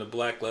fro and the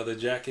black leather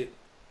jacket?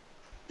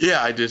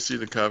 Yeah, I did see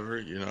the cover.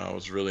 I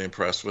was really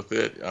impressed with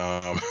it.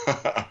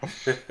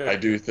 I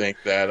do think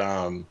that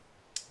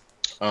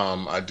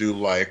I do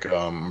like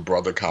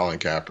brother Colin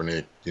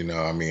Kaepernick.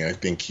 I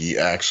think he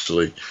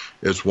actually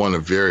is one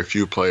of very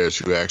few players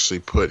who actually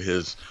put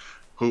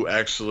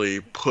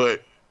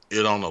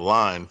it on the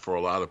line for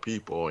a lot of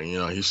people.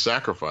 And, he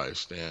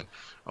sacrificed. And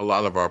a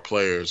lot of our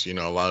players, a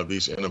lot of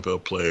these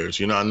NFL players,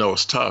 I know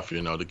it's tough,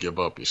 to give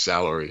up your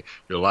salary,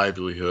 your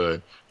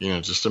livelihood,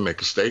 just to make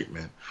a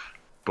statement.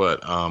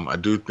 But I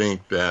do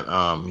think that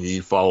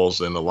he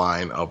falls in the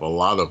line of a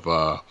lot of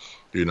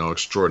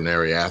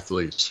extraordinary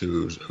athletes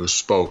who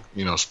spoke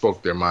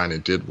their mind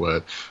and did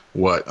what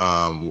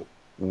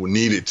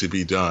needed to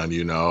be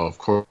done. Of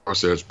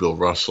course, there's Bill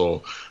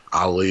Russell,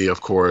 Ali, of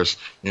course,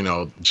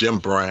 Jim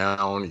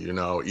Brown,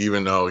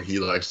 even though he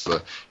likes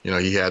to,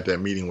 he had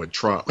that meeting with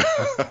Trump.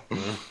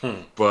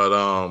 But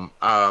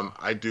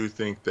I do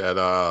think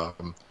that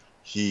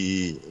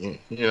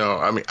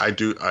I mean,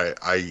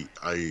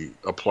 I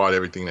applaud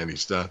everything that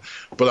he's done,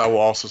 but I will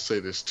also say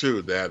this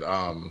too, that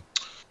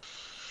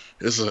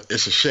it's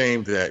a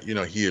shame that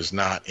he is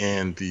not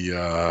in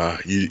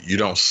the you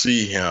don't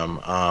see him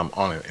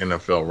on an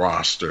NFL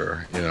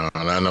roster, and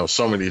I know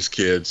some of these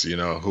kids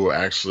who are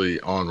actually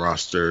on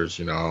rosters,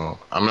 I'm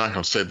not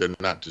going to say they're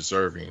not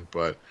deserving,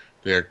 but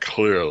they're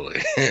clearly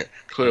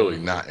clearly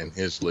not in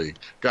his league.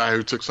 Guy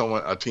who took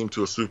a team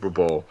to a Super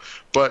Bowl.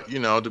 But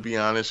to be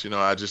honest,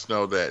 I just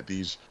know that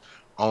these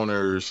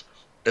owners,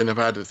 and if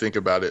I had to think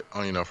about it,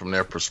 from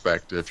their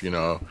perspective,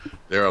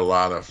 there are a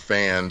lot of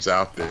fans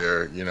out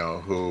there,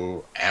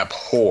 who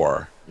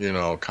abhor,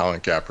 Colin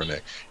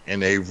Kaepernick,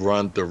 and they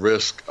run the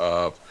risk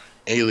of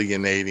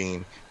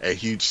alienating a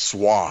huge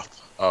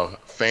swath of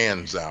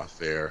fans out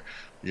there,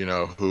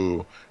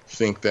 who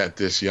think that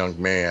this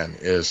young man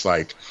is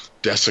like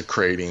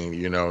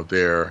desecrating,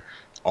 their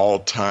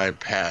all-time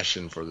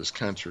passion for this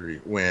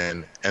country,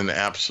 and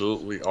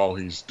absolutely all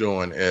he's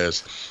doing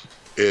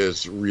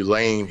is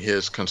relaying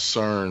his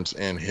concerns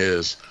and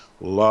his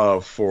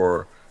love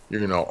for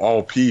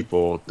all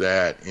people,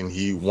 and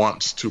he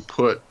wants to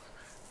put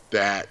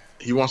that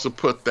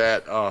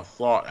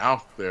thought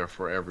out there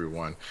for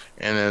everyone.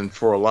 And then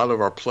for a lot of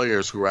our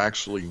players who are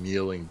actually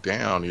kneeling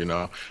down,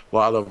 a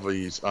lot of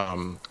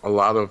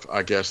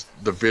I guess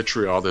the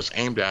vitriol that's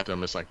aimed at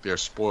them is like they're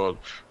spoiled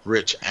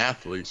rich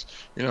athletes.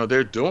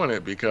 They're doing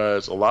it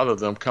because a lot of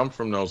them come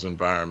from those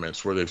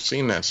environments where they've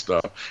seen that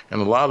stuff,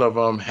 and a lot of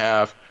them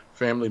have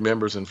family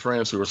members and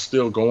friends who are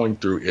still going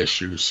through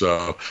issues.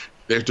 So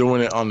they're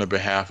doing it on the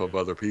behalf of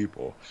other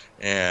people.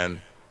 And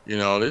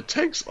it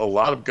takes a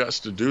lot of guts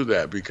to do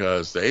that,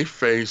 because they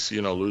face,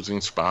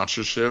 losing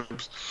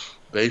sponsorships.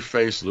 They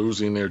face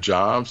losing their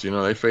jobs.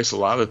 They face a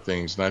lot of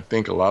things. And I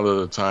think a lot of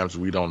the times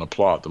we don't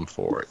applaud them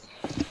for it.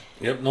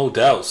 Yep, no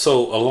doubt.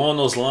 So along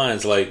those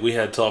lines, like we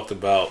had talked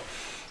about,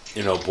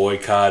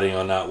 boycotting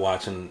or not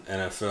watching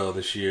NFL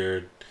this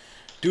year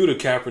due to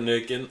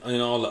Kaepernick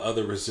and all the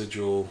other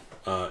residual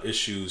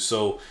issues.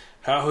 So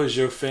how has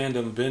your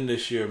fandom been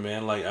this year,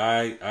 man? Like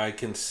I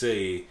can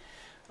say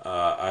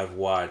I've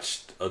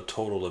watched a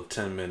total of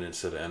 10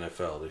 minutes of the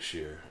NFL this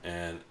year,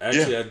 and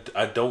actually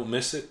I don't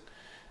miss it.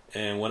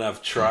 And when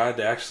I've tried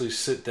to actually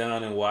sit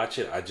down and watch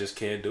it, I just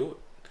can't do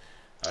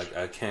it.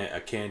 I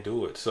can't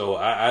do it. So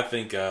I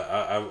think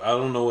I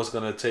don't know what's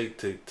gonna take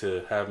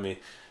to have me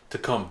to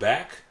come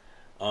back.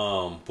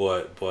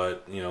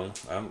 But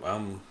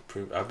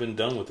I've been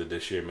done with it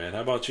this year, man.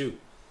 How about you?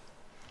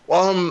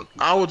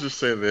 I will just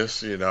say this,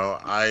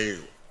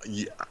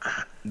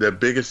 the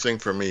biggest thing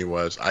for me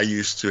was I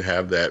used to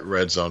have that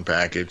Red Zone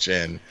package,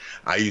 and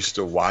I used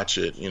to watch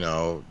it,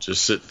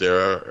 just sit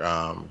there,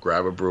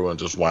 grab a brew and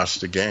just watch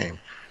the game.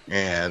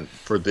 And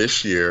for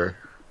this year,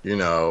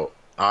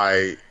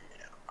 I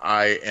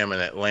am an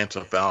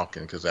Atlanta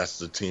Falcon because that's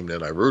the team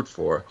that I root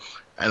for,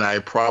 and I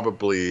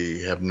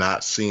probably have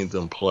not seen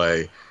them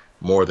play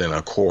more than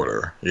a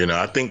quarter.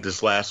 I think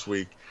this last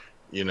week,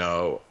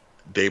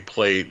 they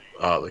played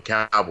the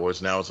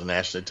Cowboys, and that was a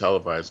nationally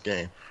televised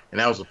game. And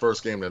that was the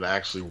first game that I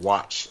actually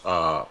watched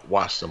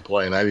them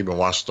play, and I didn't even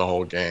watch the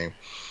whole game.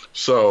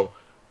 So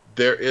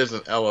there is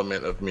an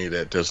element of me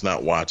that does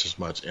not watch as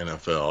much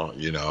NFL.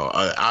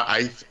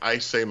 I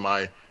say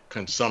my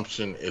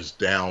consumption is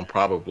down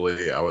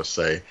probably, I would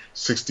say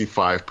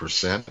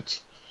 65%.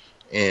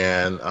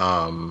 And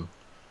I'm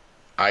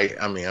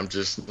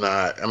just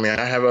not.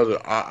 I have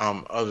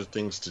other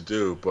things to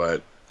do,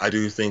 but I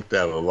do think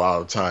that a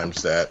lot of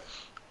times that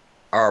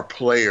our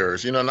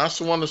players, not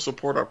so want to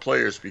support our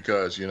players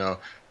because,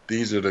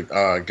 these are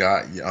the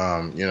guys,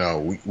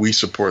 we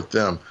support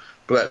them.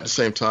 But at the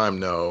same time,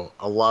 no,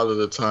 a lot of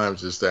the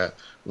times is that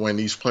when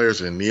these players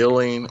are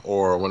kneeling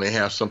or when they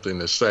have something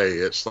to say,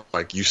 it's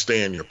like you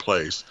stay in your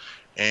place.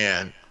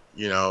 And,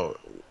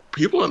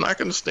 people are not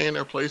going to stay in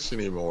their place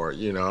anymore,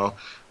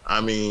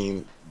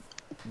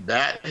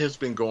 that has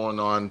been going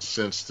on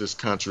since this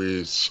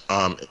country's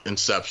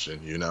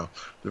inception,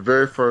 The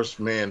very first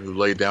man who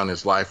laid down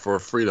his life for a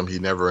freedom he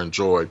never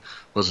enjoyed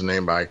was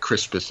named by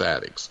Crispus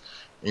Attucks.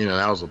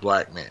 That was a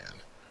black man.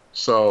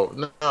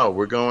 So, no,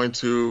 we're going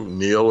to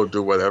kneel or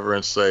do whatever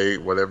and say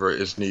whatever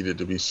is needed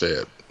to be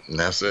said. And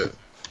that's it.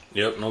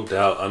 Yep, no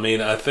doubt.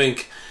 I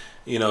think,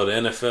 the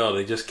NFL,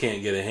 they just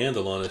can't get a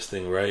handle on this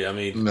thing, right?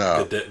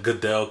 No.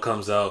 Goodell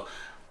comes out,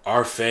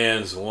 our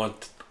fans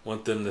want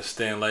them to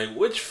stand. Like,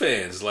 which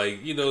fans? Like,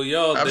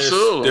 y'all,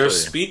 they're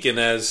speaking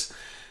as,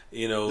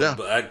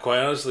 but quite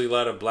honestly, a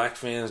lot of black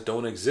fans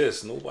don't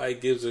exist. Nobody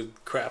gives a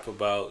crap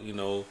about,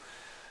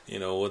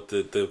 what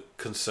the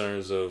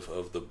concerns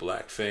of the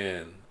black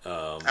fan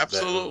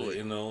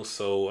Absolutely.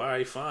 So all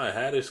right, fine,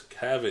 have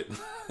it.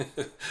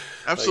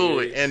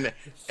 Absolutely. Like,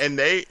 And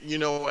they,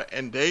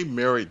 and they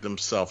married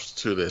themselves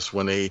to this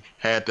when they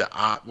had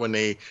when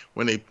they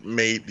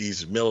made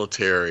these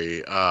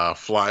military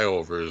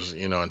flyovers,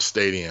 in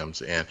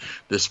stadiums and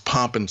this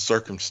pomp and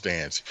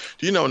circumstance.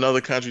 Do you know in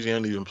other countries they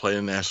don't even play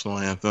the national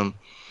anthem?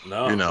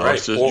 no,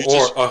 It's right, just,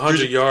 or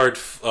 100-yard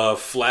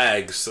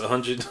flags,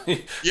 100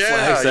 flags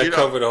that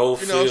cover the whole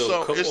field.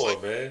 So Come it's on,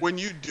 like man. when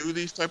you do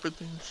these type of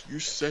things, you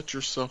set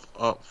yourself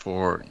up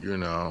for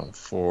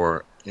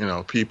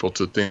people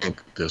to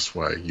think this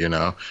way,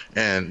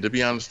 And to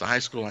be honest, the high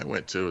school I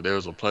went to, there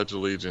was a pledge of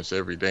allegiance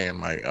every day in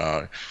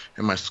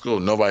my school.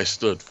 Nobody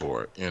stood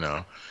for it,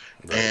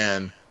 Right.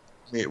 and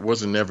it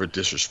wasn't never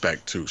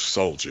disrespect to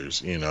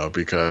soldiers,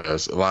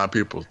 because a lot of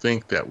people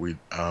think that we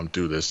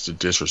do this to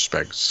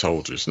disrespect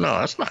soldiers. No,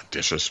 that's not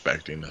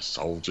disrespecting the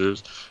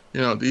soldiers.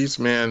 These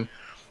men.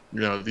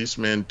 These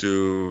men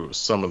do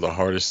some of the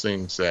hardest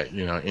things that,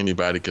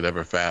 anybody could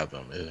ever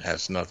fathom. It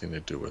has nothing to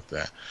do with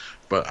that.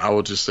 But I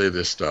will just say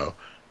this, though,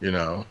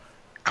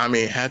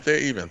 had they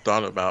even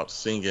thought about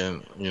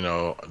singing,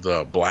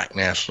 the Black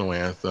National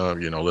Anthem,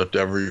 lift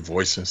every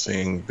voice and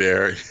sing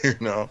there,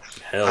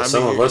 Hell,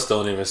 some of us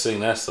don't even sing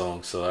that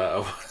song,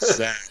 so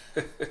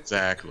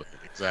Exactly.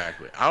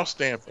 I'll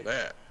stand for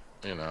that,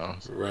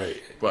 Right.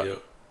 But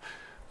Yep.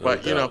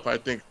 But No if I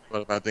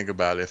think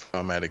about it, if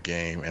I'm at a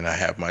game and I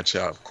have my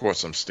child, of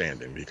course I'm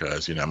standing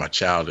because my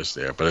child is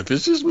there. But if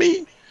it's just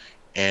me,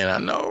 and I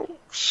know,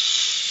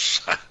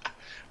 I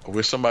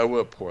wish somebody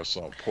would pour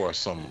some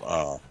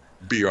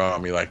beer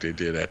on me like they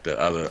did at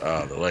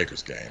the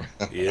Lakers game.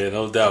 Yeah,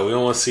 no doubt. We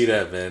don't want to see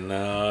that, man.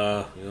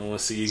 We don't want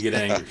to see you get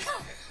angry.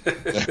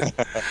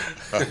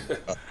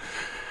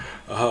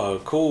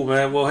 Cool,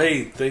 man. Well,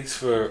 hey, thanks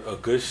for a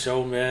good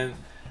show, man.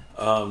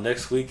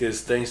 Next week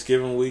is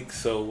Thanksgiving week,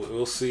 so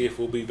we'll see if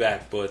we'll be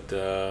back. But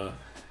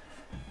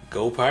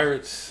go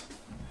Pirates!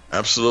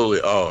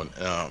 Absolutely. Oh,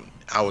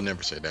 I will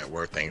never say that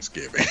word,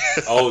 Thanksgiving.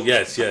 Oh,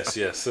 yes.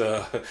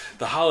 The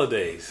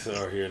holidays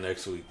are here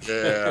next week.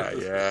 Yeah.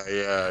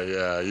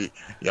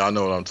 Y'all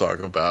know what I'm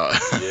talking about.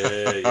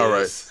 Yeah. All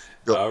right.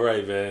 All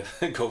right, man.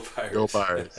 Go Pirates. Go Pirates.